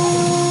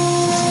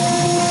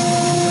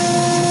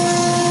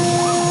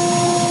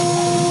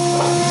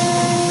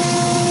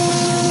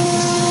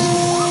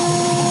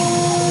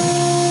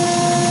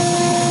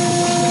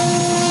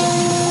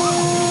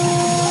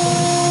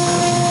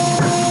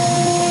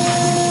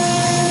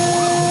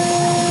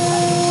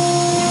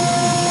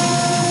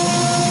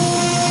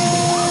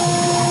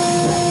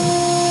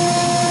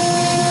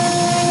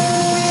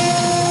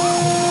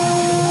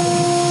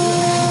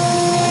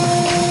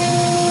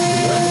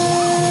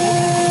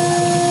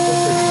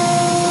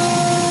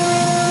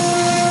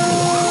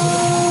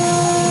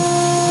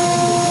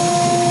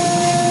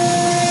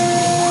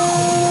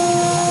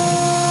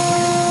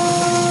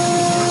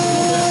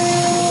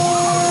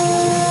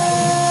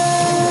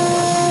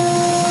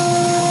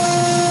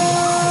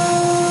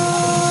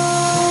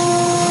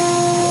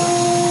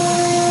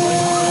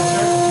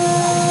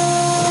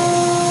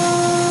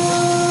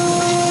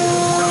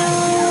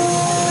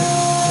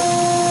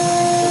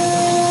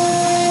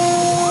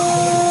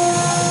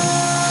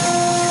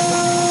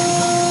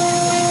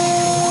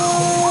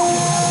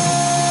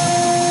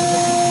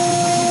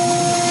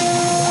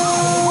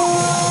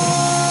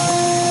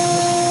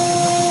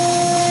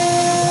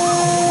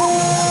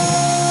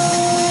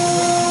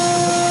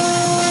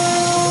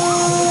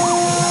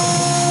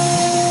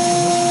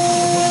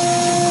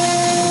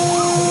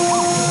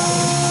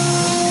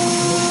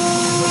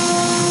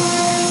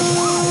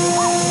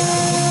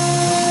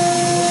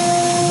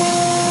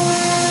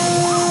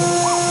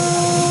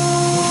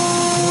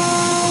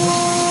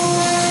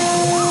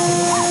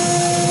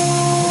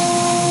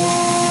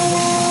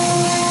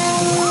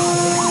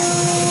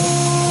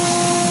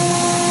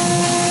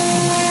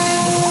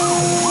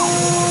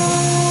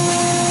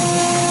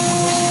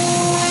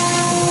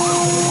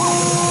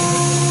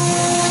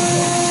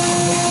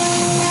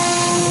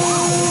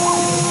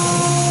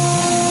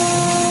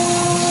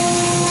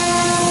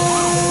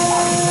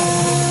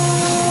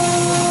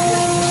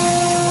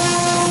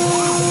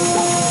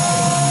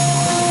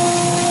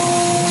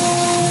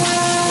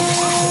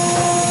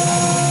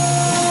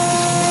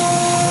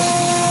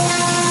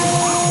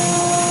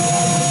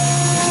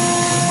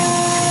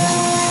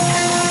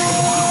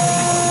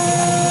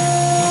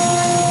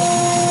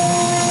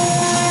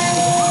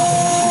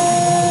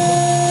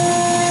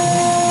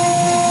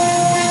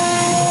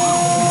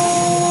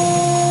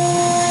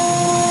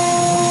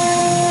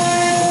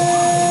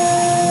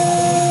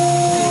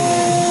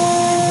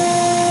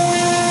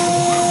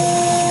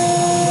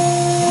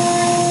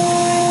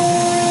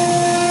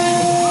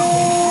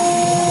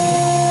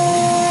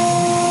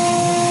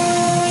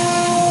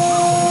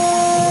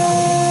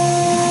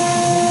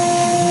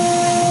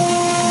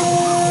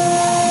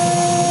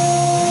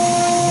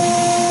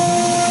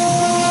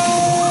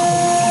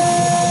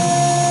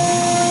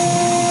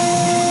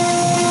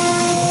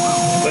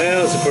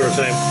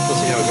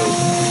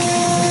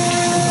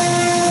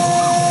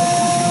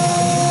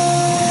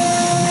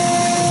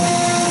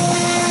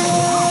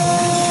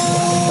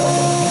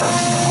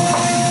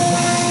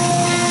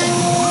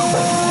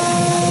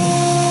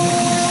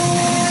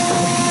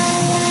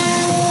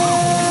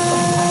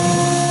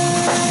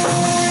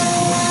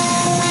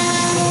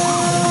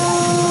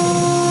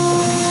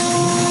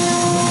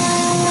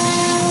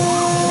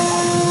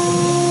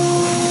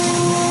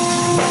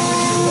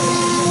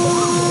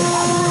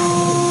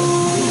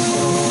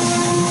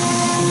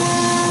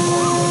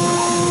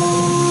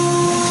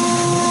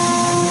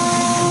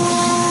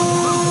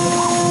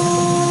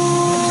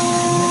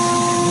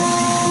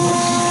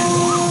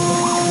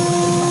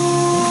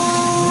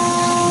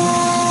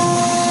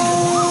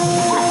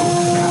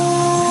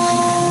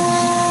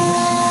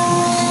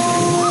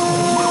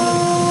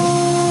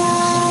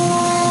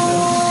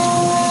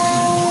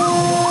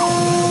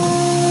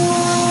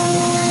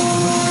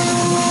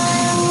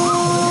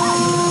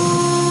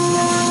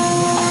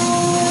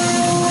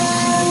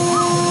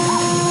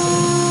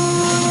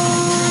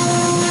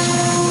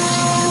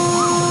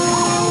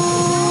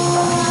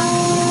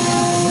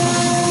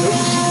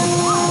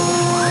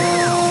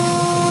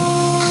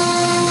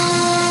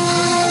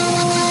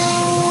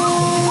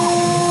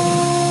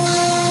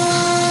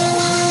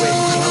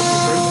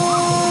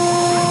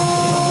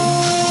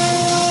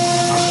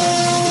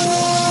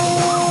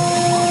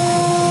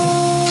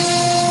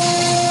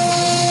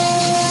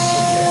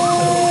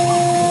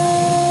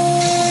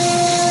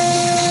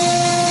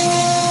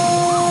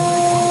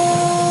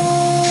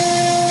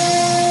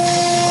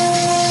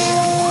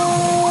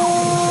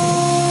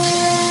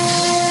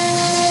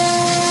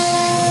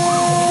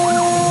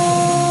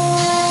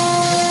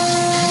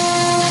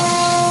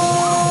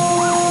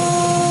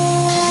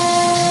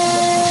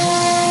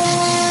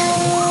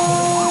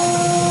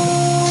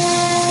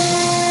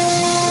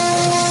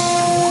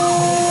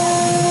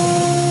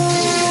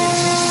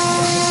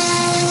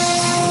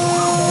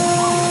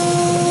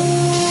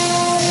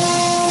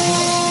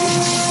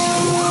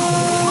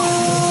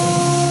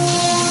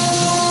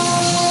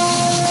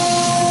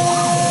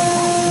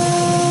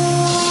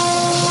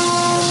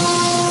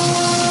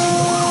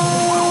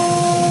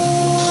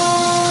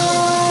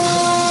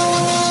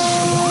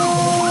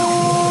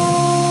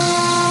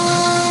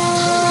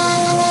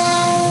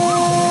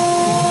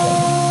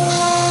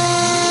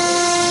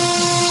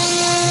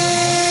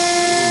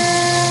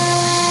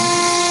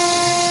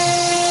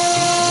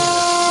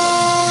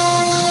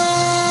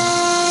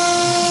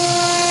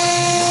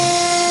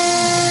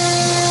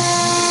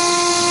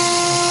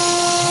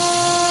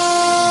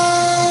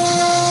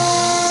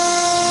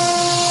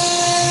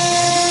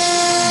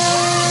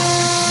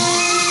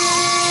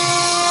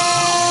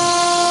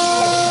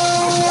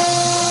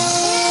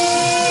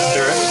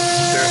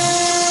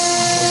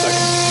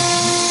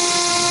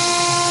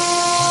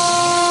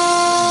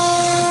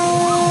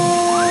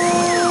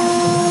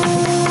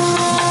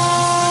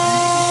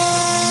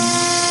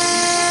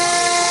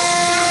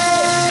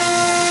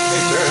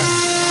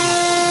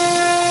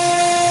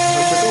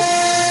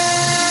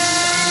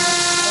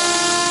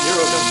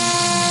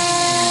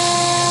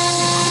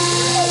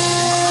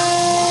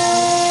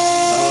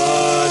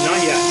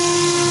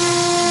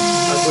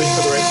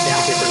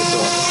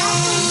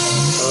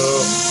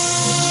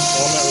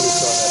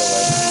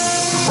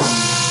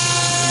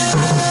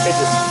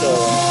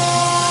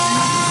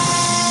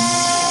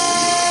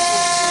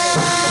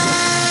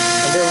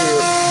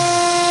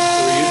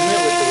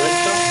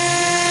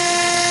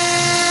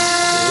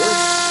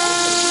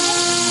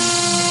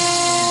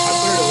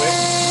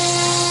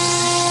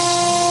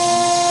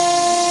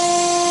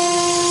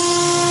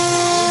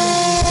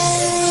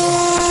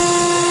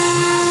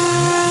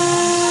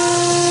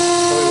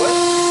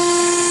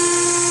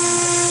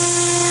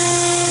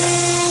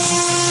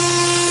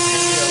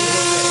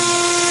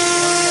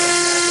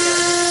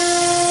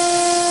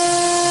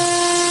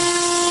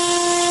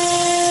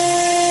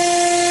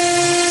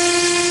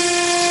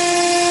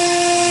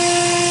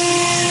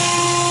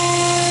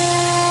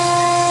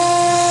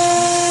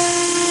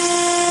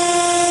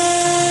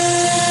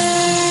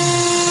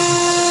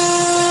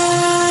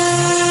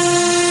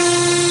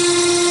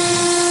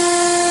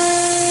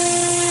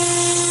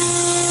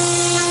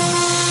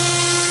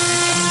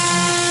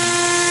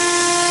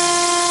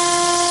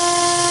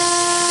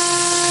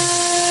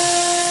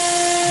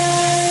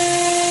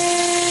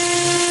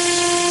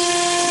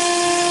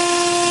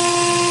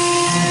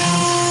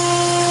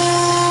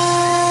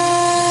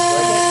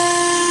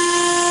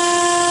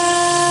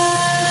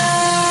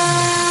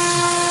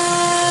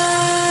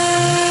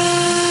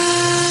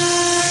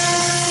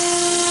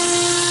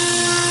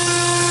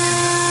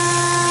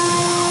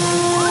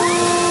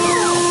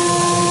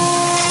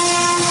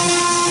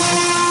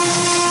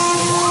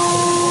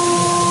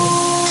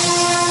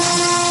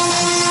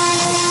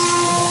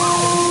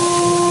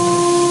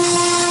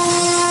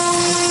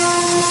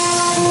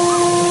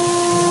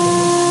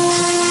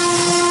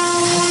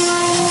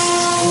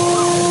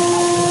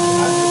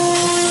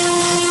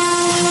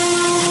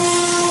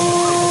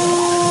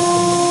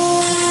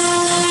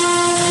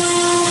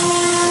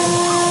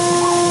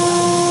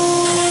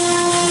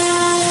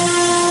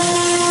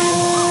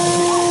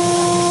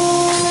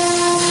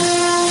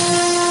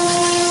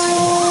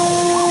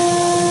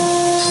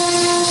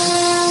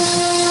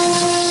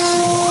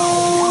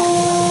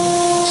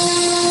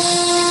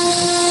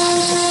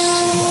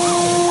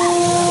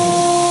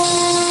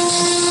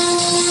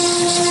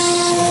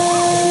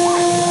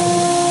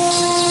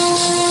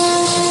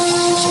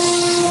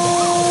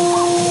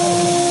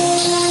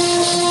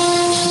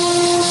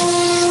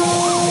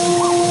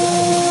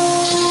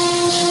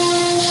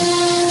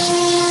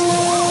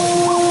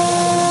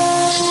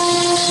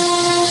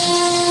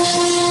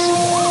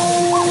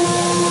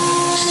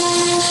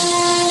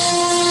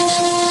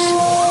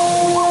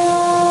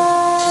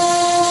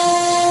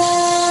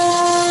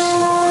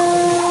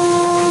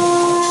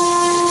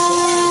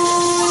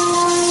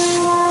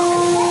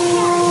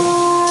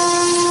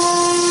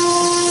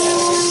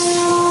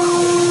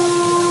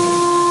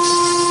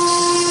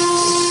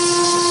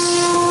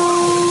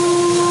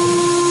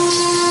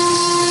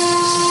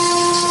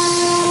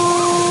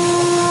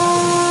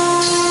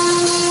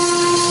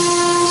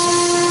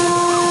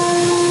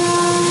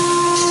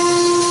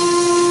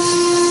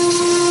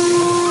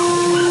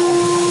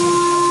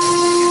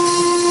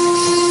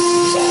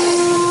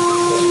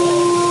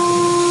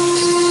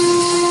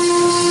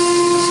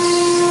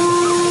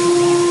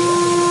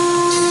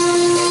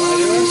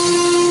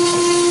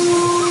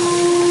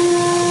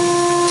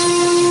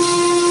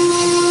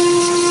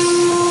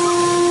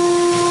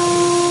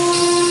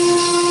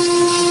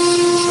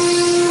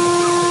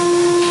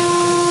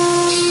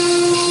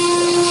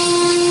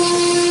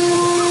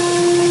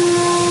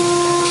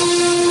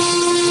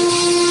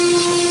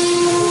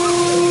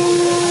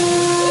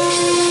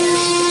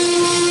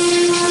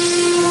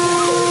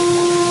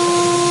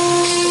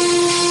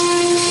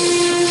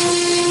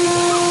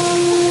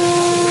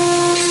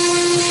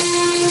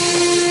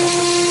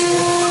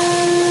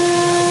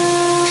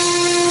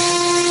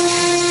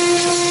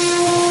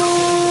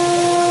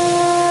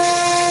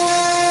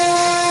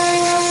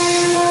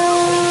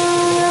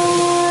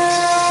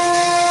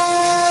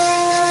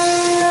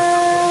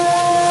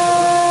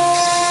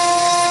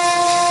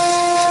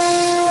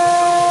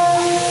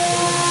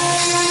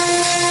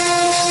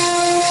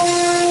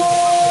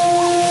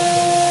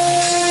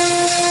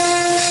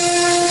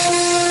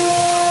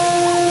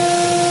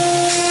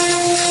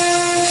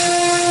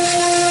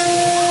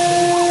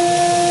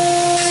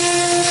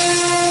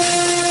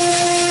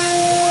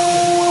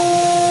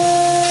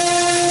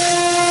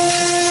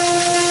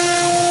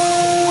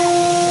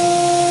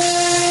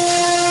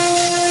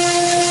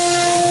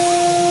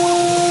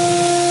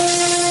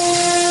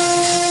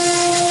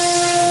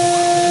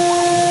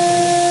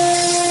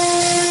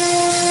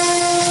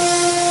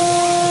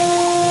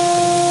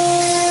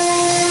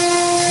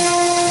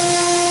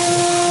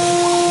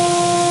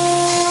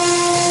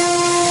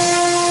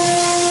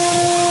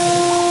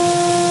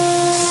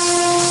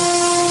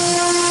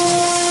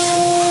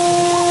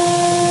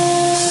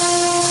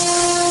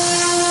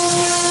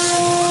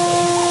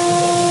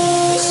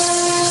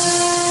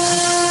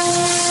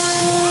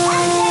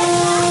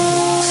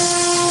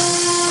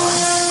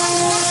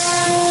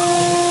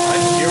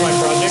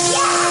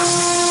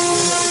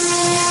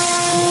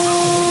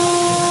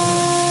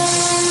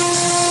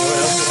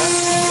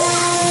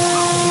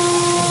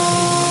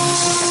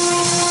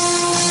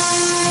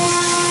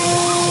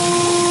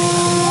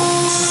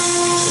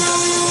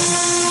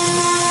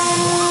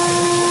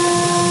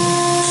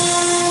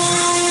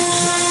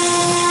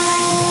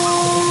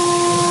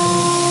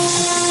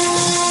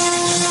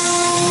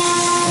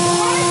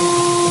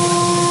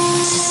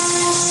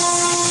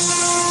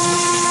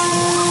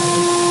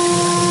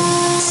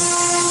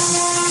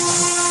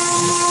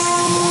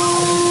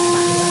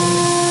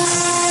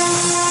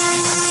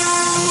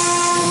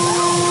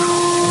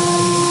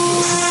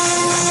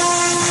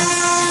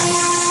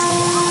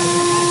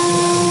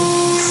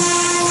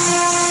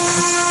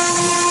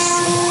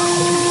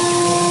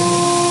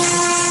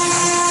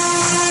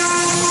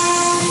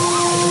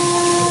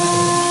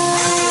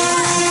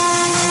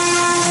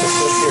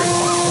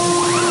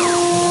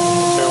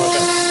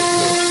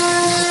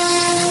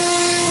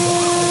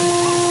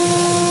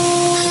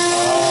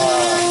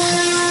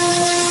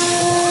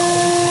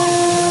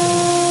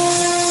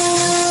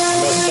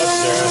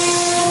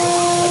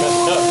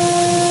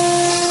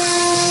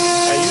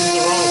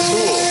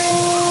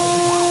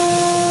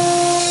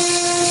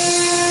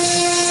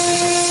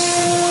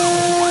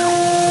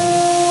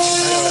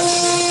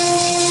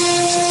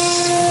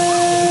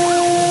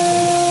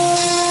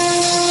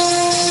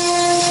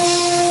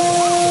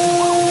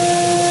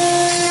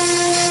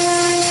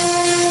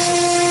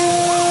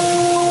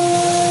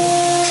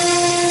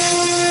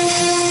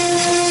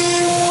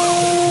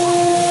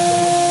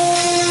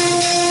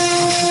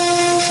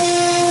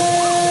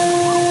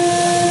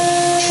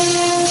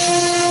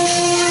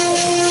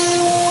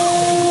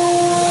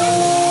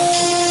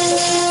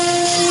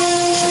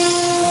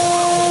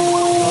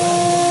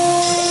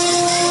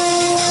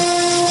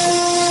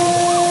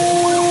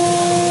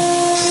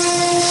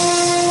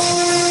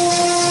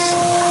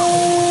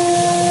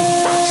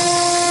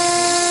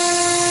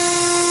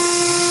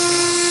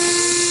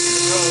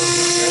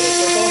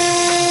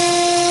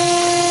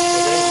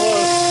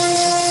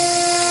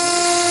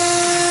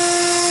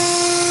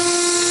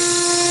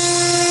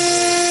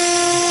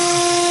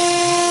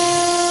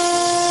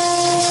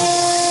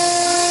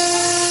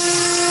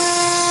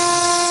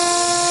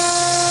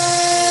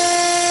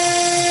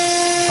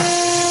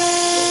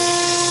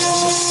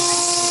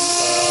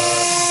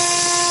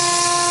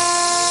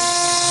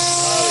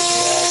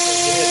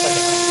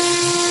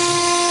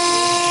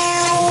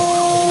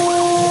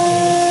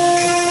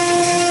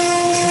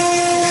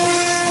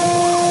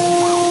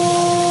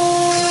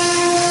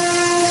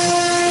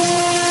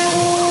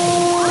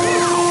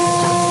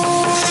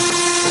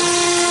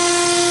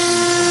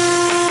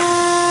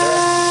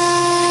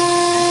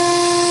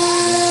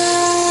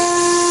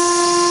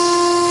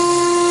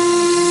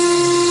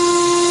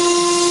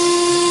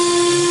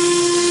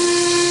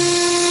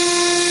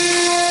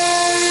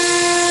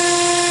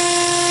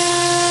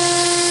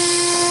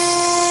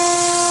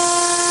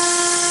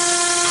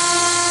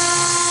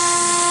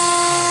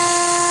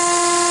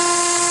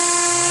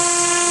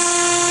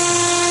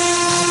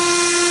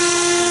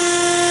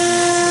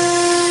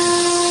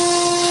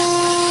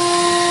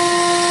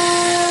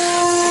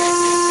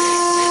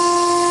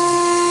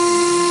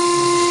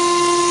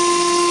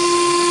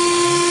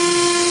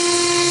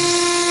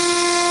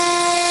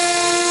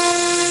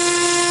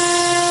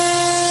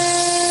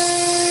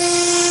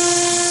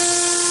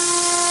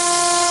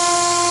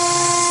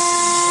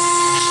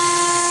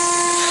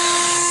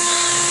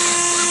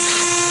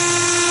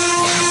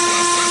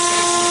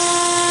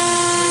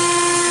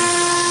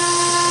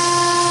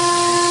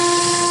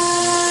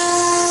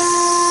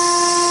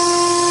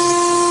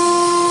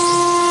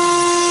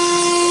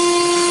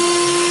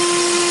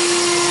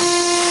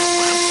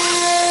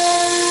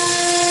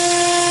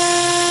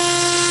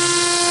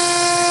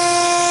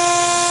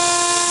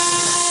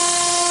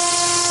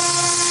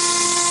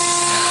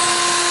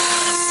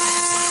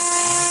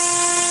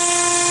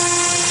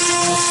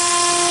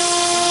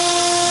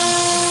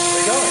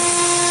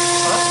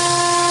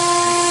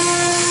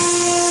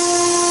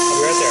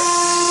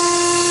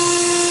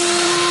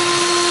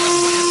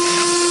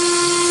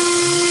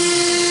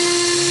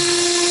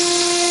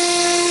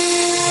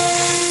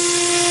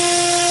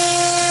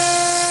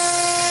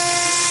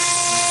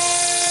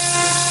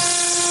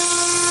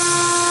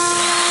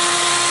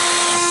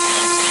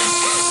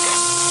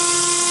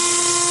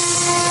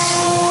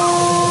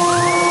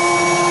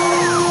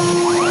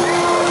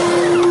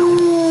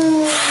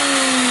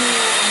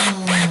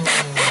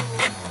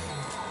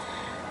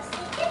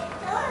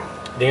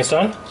 it's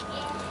done?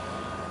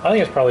 I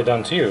think it's probably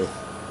done too.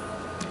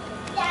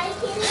 Daddy,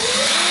 can you?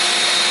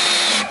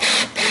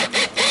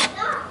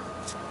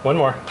 One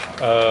more.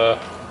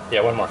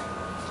 Yeah, one more.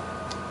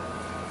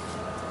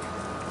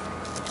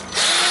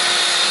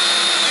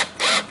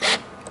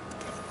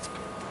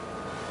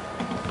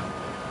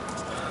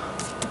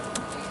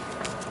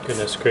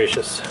 Goodness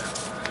gracious.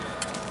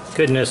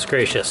 Goodness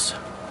gracious.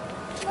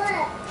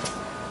 What?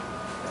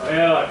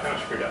 Well, I kind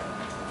of screwed up.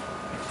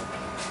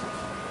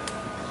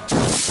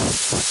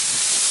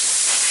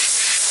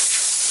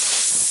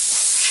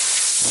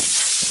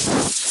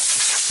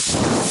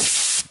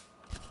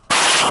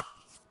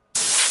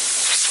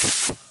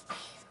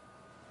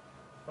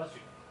 Bless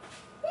you.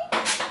 I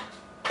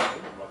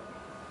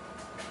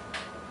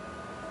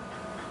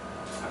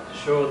have to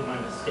show my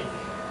mistake.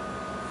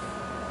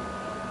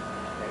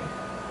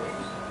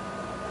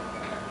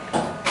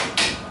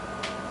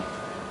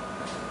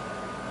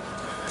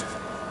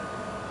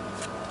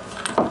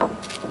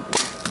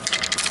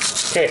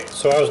 Okay,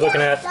 so I was looking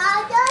at...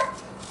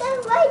 Sawdust?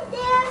 That's right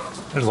there.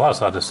 There's a lot of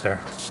sawdust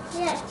there.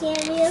 Yeah, can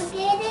you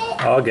get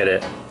it? I'll get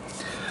it.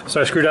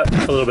 So I screwed up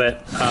a little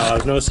bit. I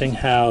was noticing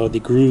how the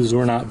grooves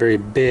were not very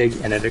big,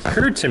 and it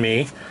occurred to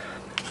me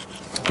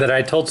that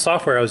I told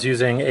software I was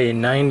using a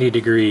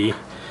 90-degree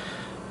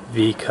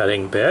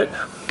V-cutting bit,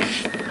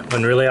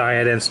 when really I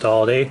had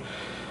installed a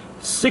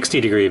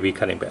 60-degree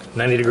V-cutting bit.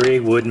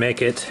 90-degree would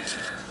make it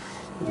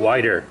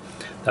wider.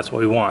 That's what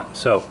we want.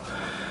 So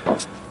I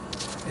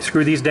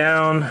screw these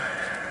down.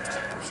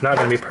 It's not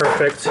going to be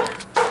perfect.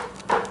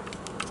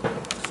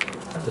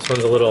 This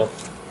one's a little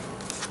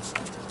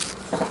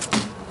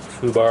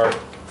foobar.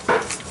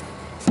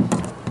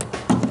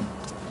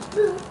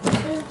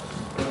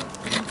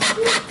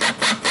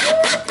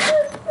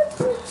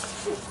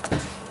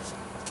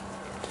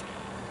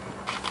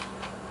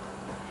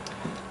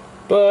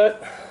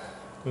 But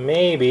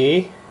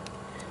maybe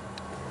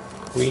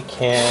we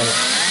can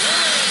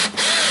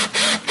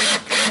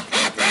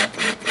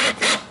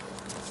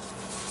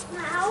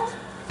Now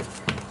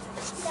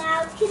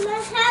can I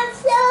have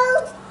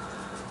some?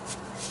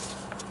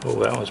 oh,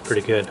 that one's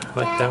pretty good. I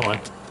like that one.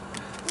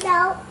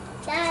 No.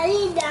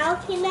 Daddy, now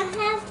can I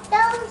have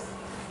those?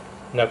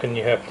 Now can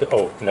you have to,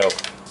 oh no.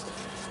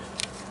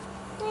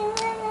 I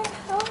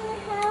only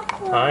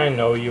have one. I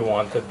know you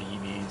want the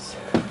BBs.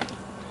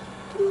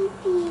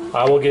 BB.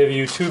 I will give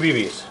you 2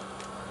 BBs.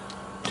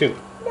 2.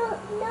 No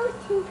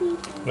 2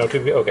 BB. No 2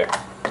 BBs? Okay.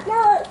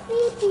 No,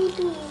 3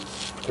 BB.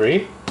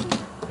 3?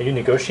 Are you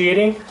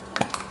negotiating?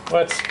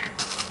 What?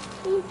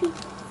 3 BB.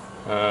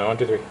 1,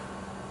 2, 3.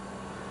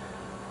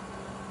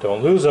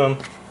 Don't lose them.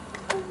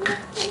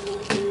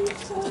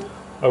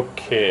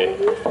 Okay.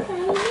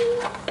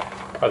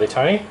 Are they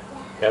tiny?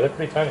 Yeah, they're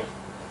pretty tiny.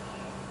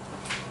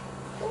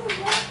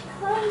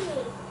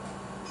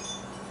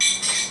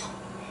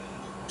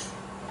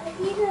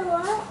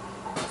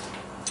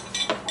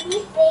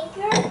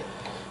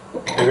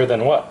 Bigger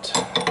than what?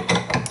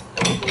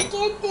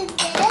 Bigger than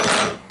this.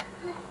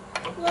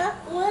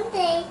 One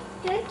day,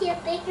 they'll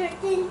get bigger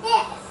than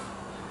this.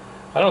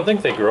 I don't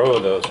think they grow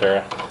those,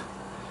 Sarah.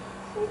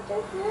 They're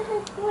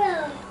gonna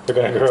grow. They're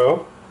gonna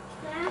grow?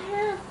 I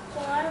have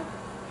one.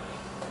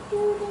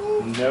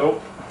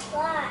 Nope.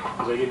 Why?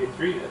 Because I gave you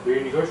 3.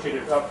 We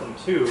negotiated up from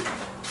 2.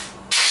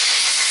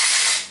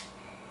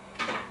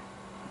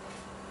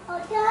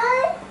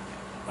 Okay?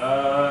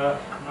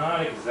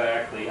 Not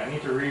exactly. I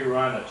need to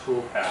rerun a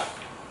tool path.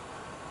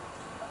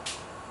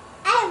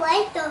 I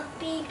like those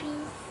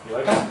babies. You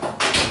like them? Do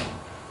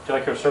you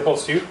like your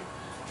circles too?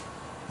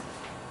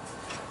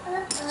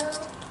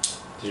 Uh-oh.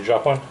 Did you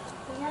drop one?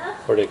 Yeah.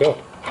 Where'd it go?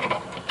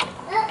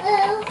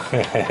 Uh-oh.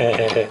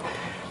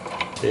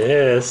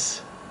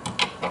 This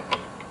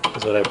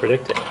is what I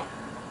predicted.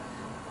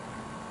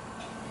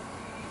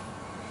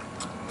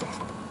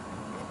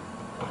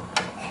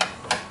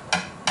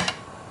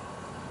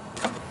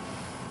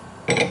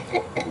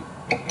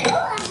 Oh,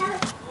 I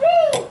have 3.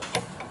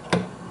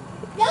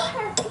 You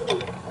have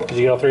 3. Did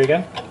you get all 3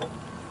 again?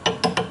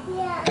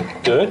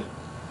 Yeah. Good.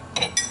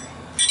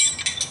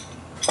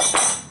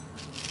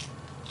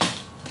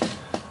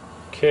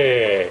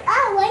 Okay. I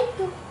like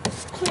the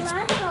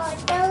tomato.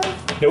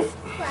 Those. Nope.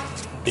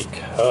 What?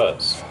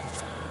 Because.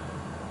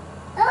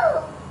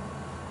 Oh.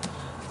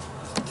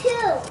 2.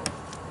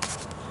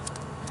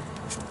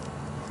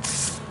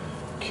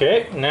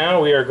 Okay, now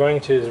we are going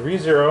to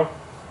re-zero,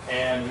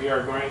 and we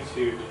are going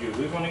to, did you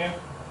lose one again?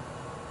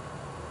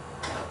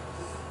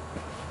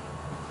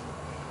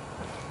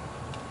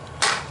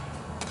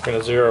 We're going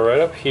to zero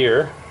right up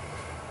here.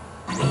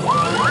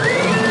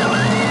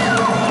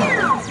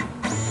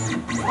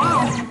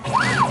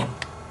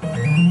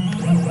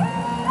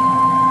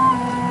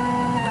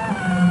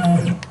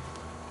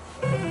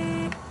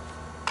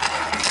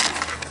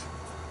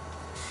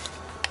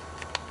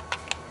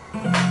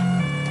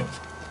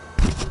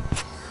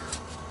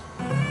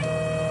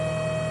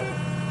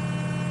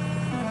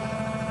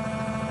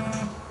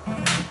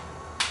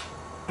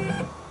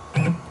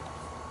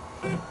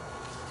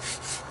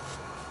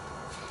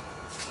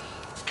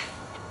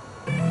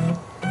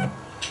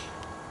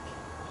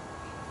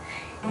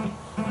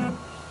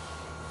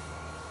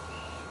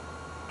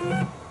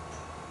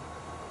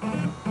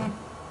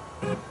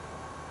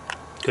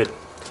 good.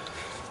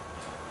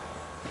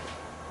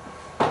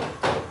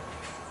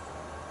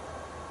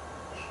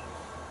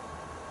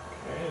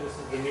 Okay, this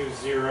is the new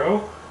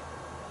 0.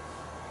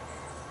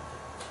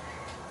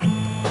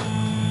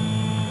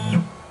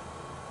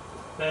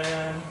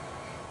 Then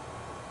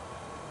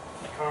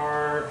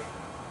carve.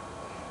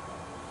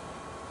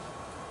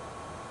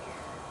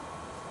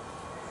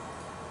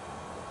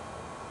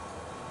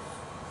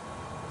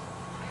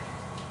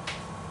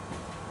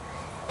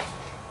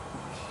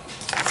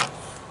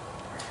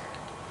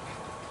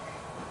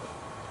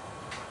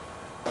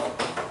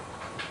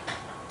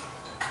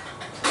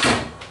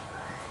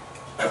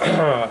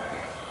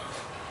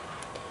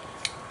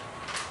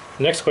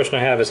 The next question I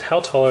have is, how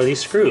tall are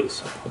these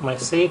screws? My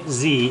safe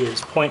Z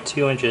is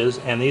 0.2 inches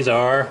and these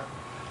are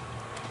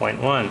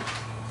 0.1.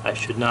 I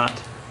should not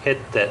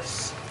hit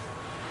this.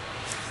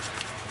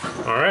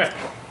 Alright.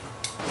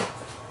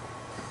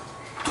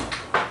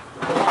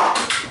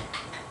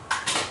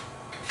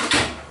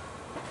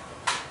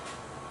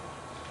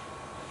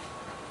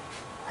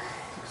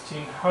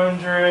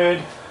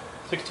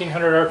 Sixteen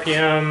hundred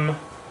RPM.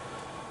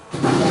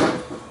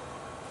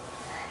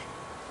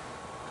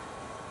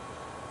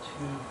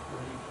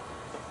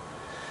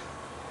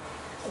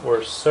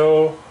 Or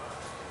so.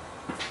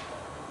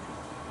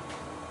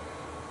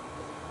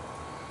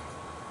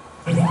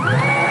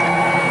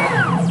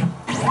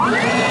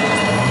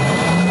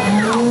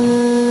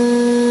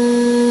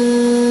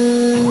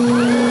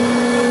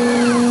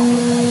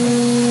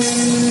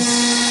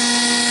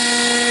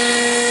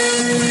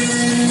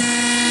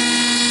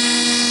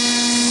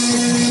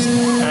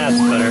 That's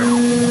better.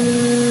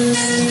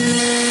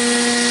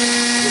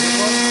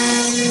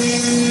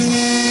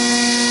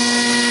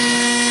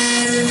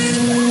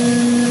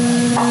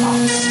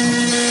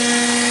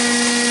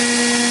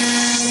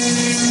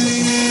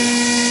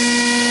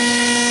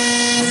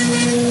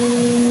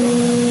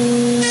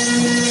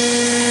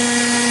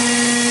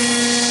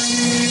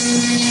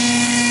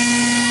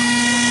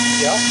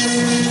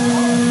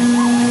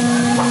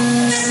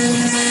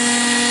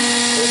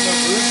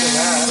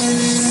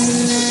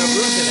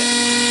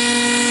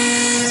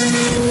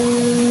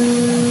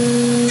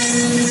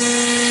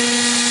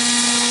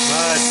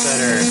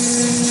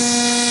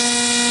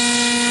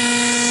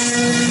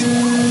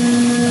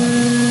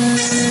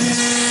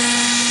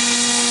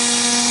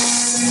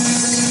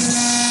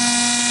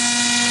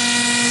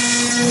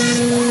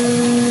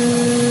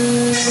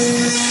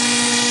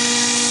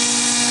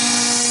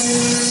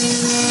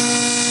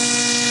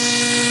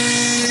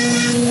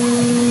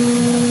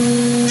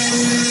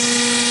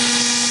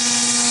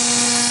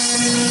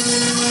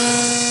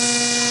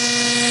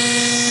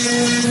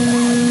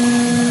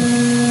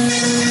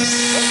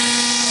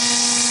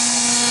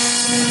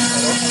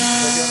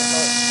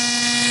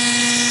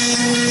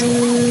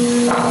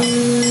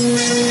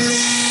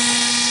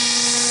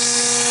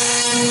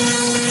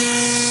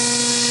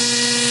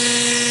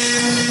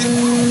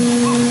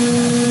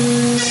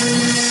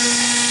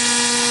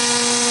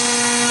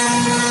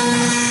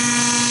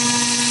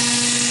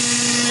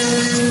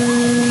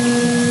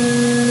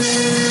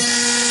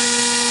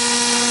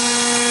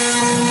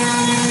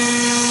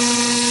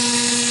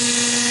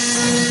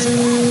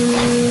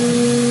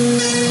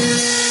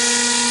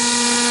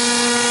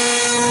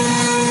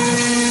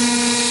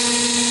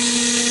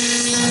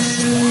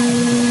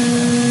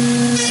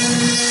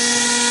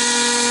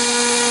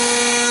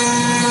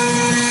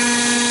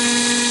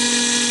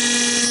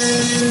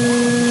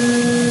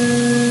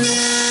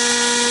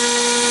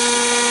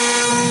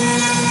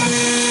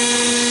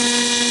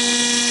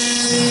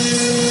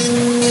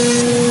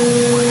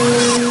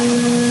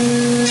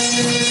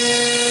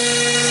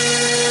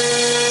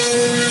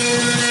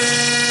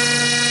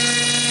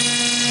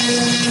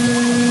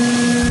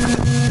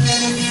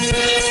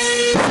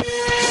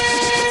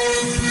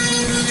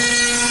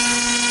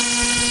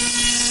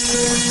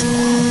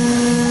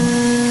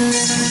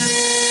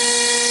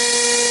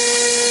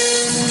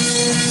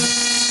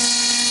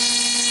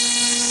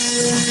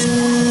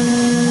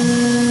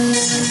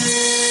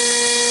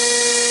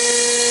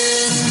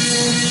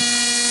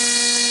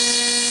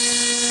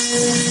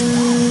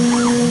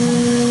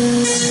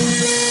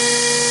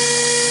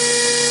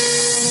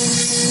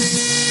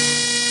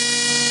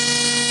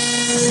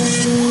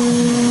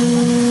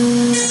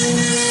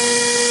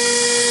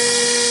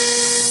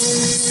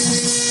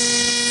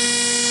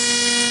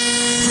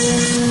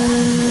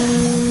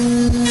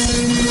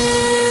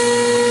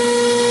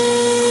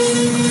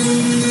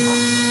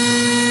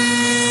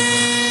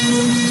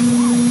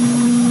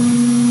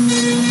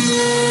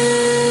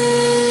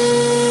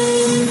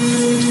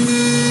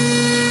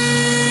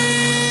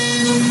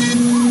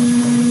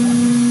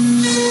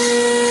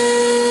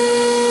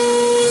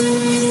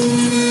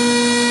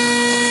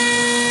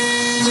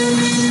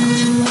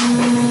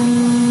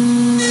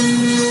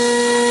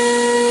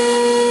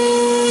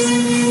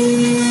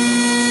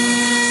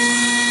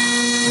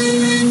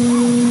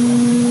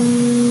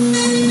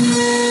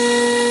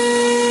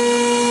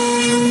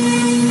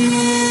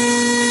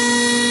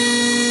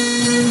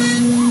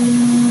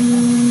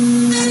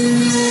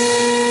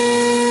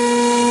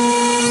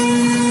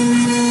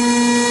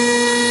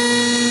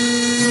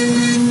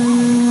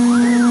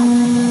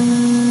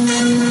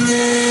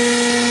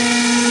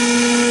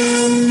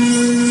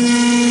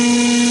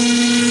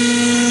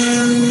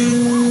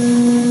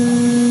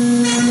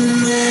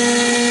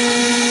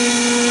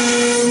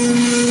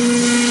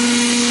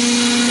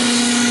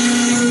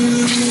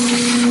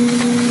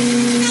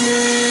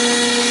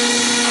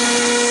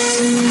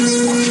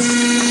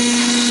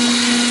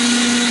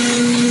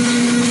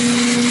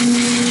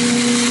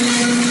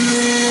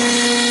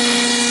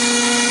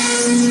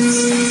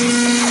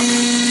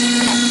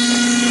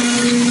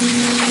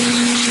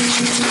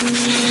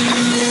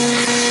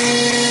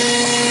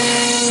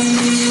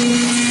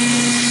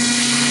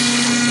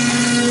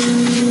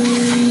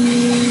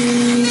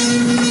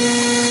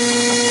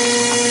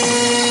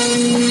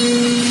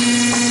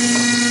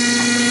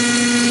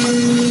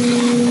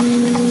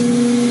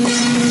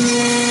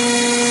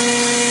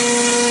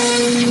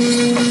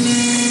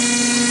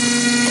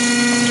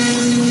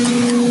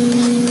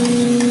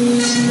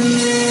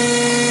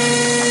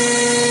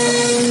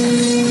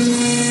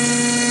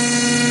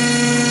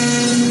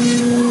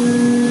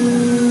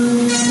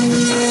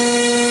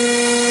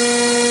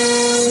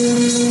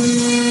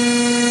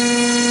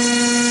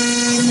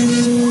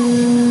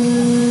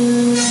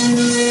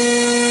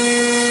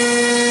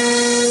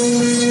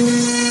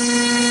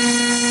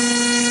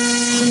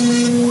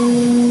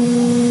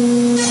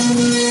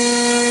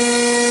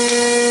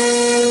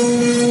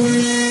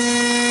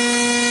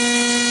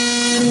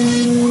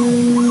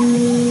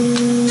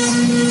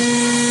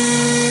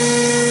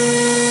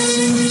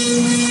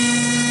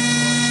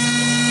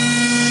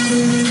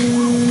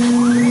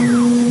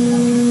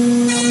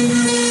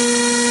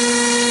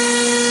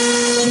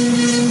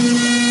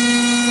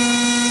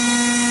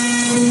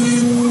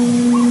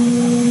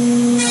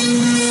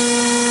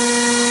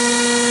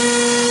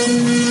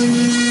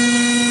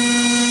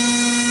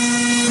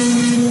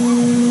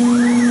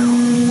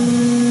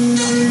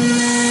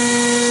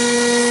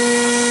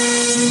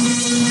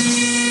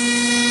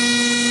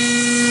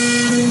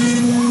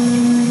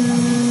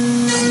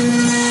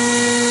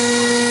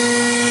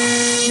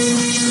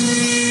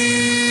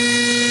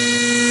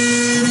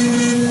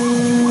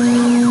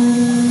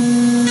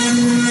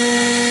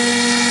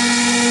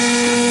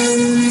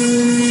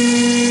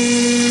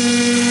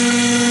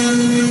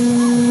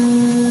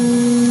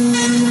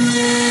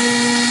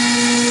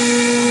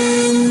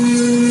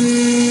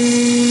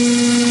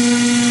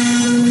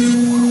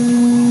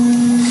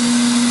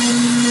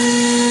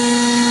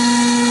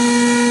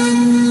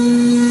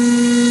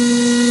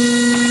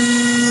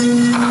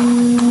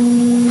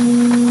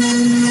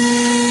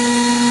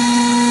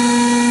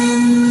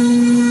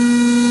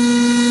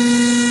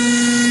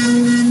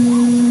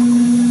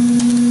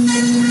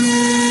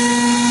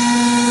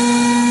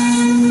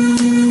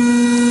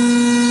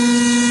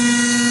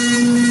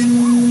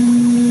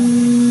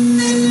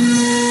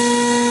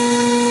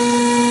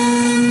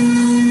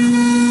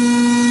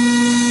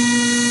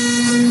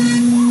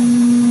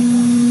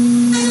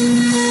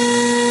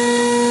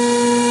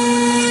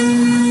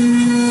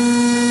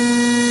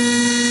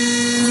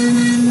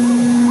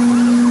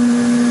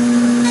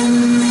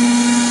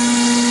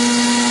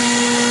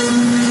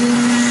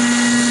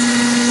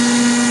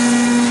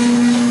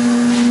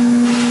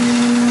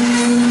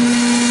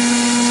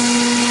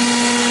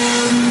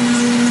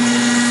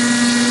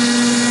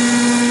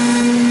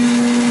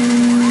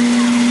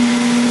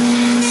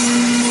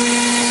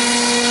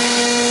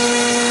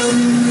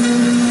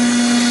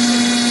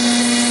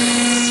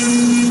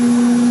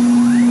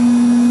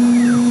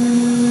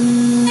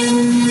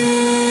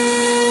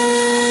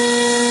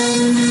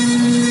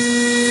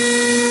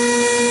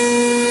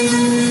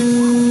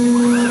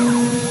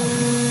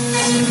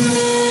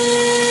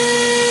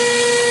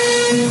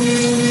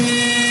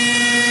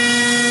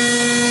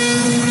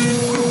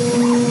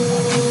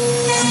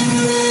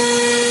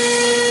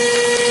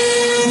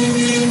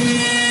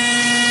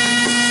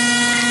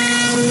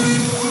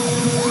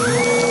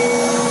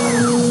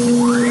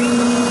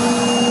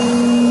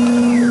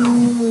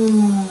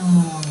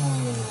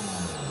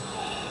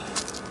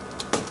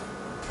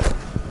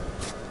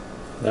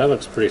 That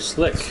looks pretty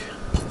slick.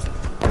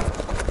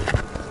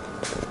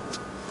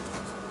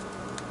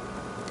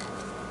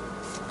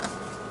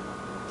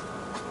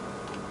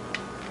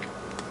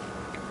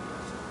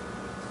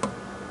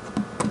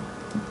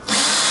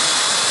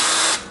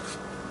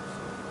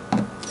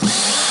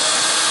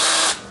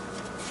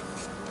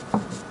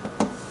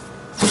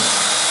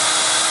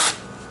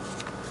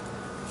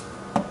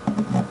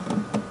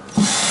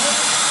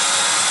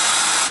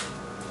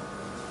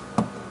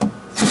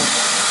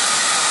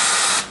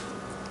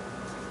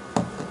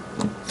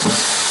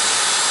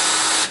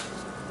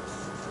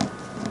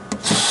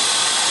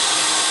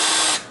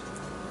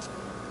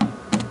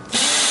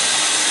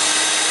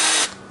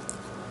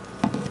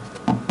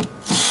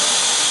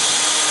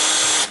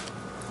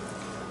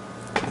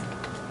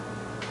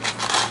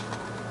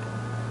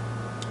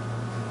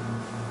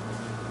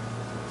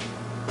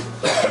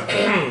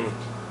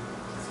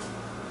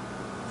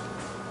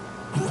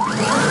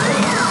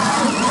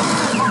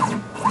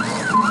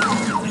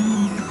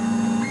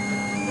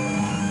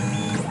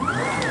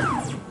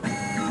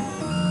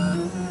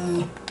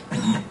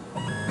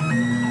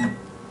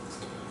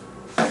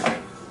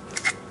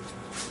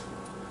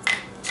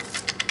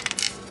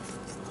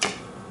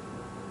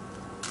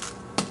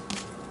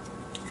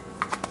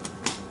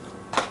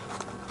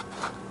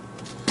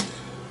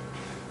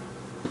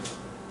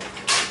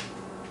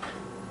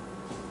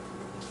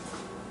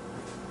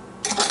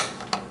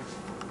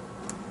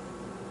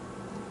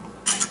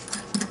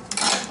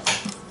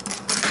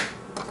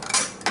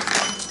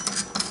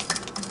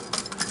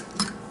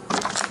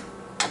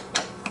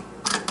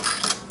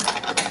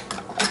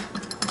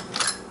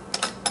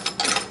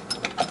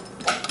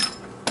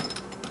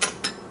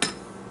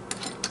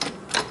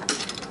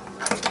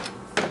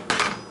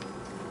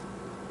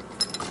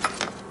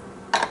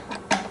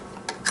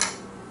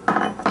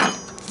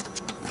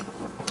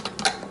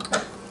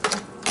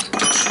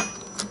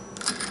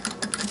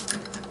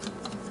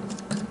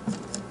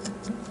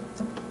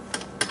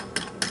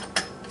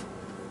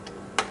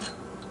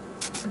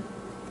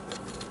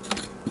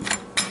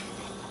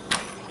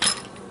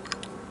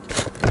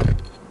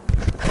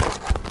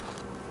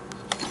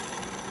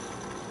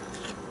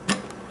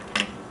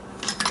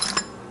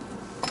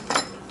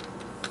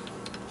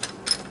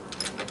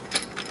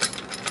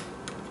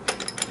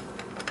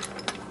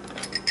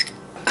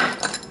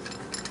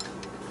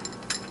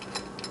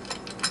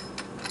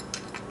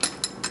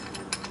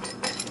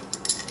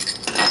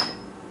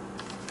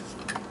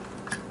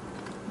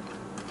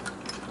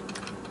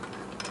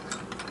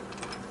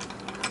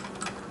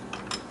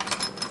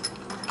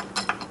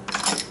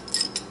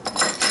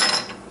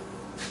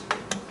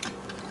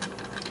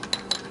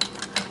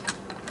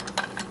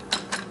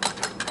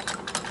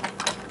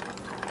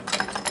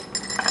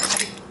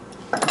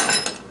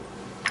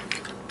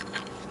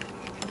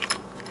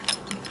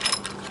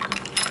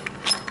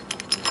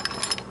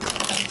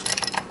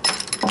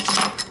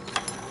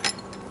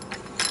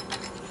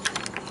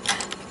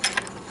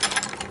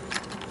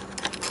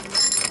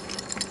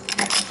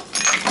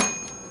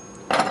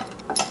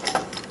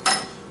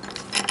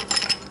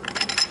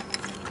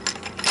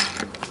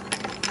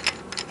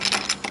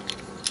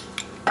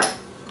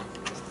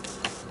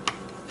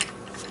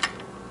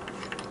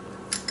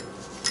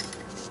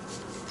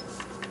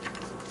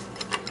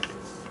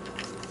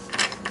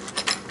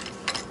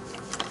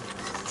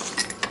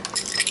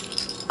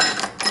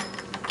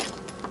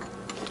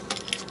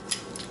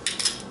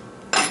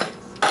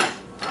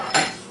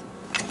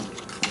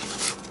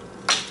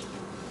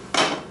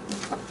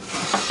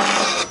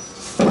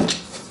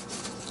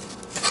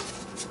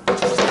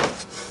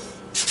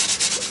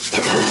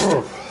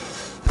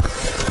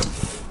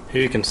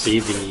 Here you can see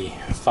the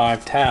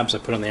 5 tabs I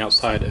put on the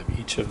outside of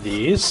each of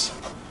these.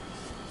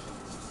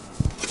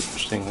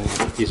 Interestingly,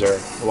 these are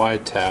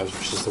wide tabs,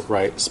 which is the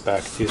right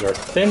spec. These are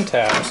thin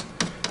tabs,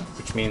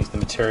 which means the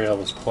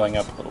material is pulling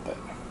up a little bit.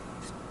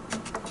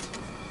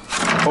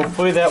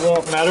 Hopefully that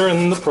won't matter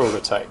in the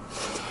prototype.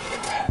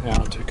 Now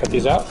to cut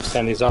these out,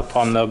 stand these up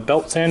on the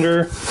belt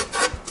sander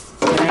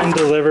and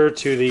deliver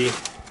to the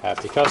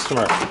happy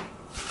customer.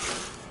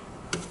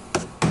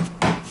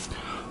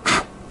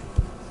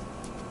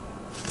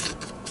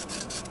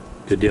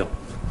 Good deal.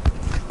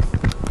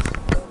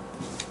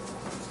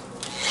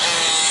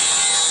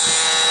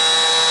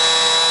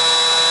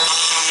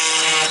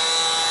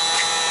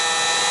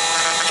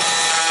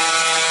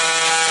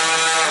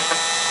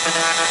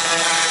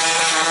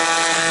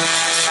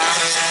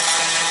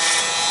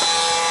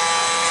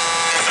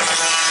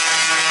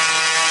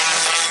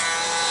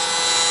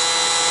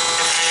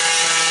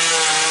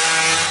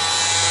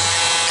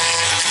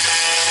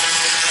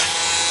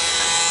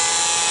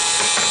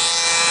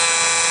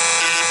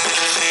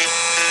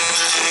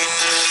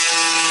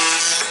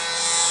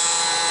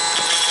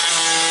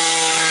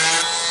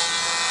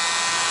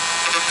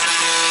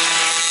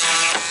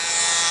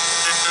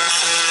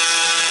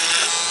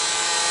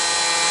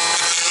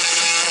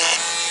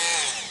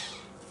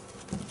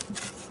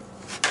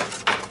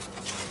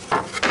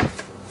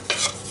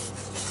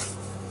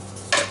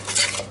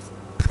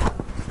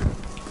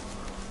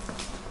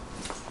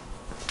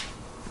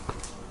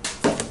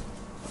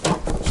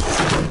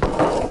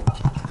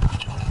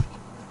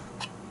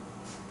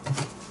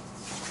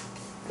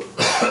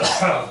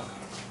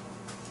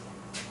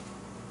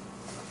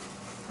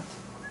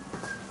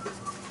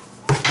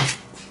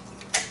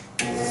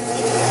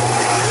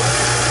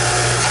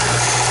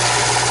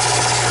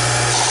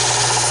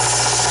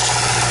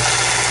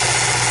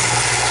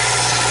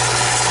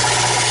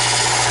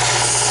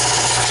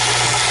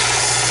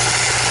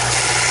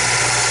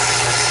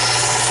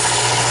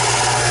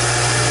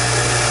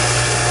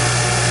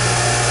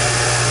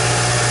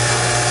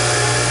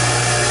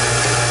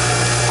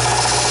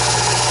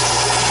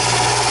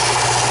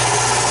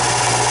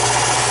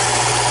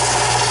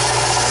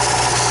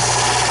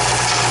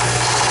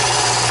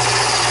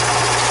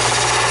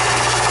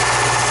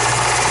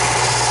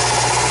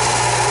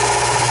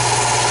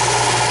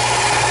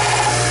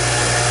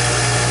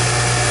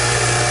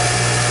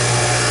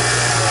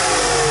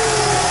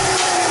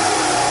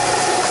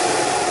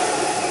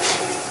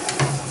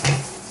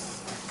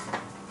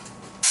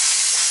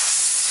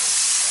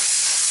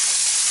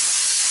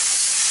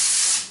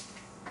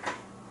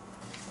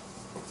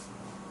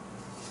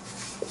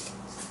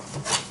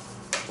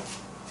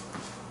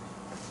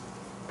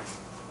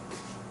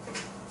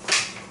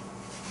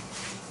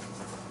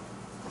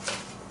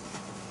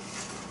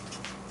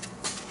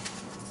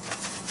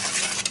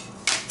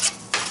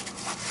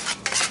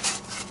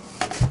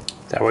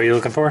 that what you're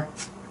looking for?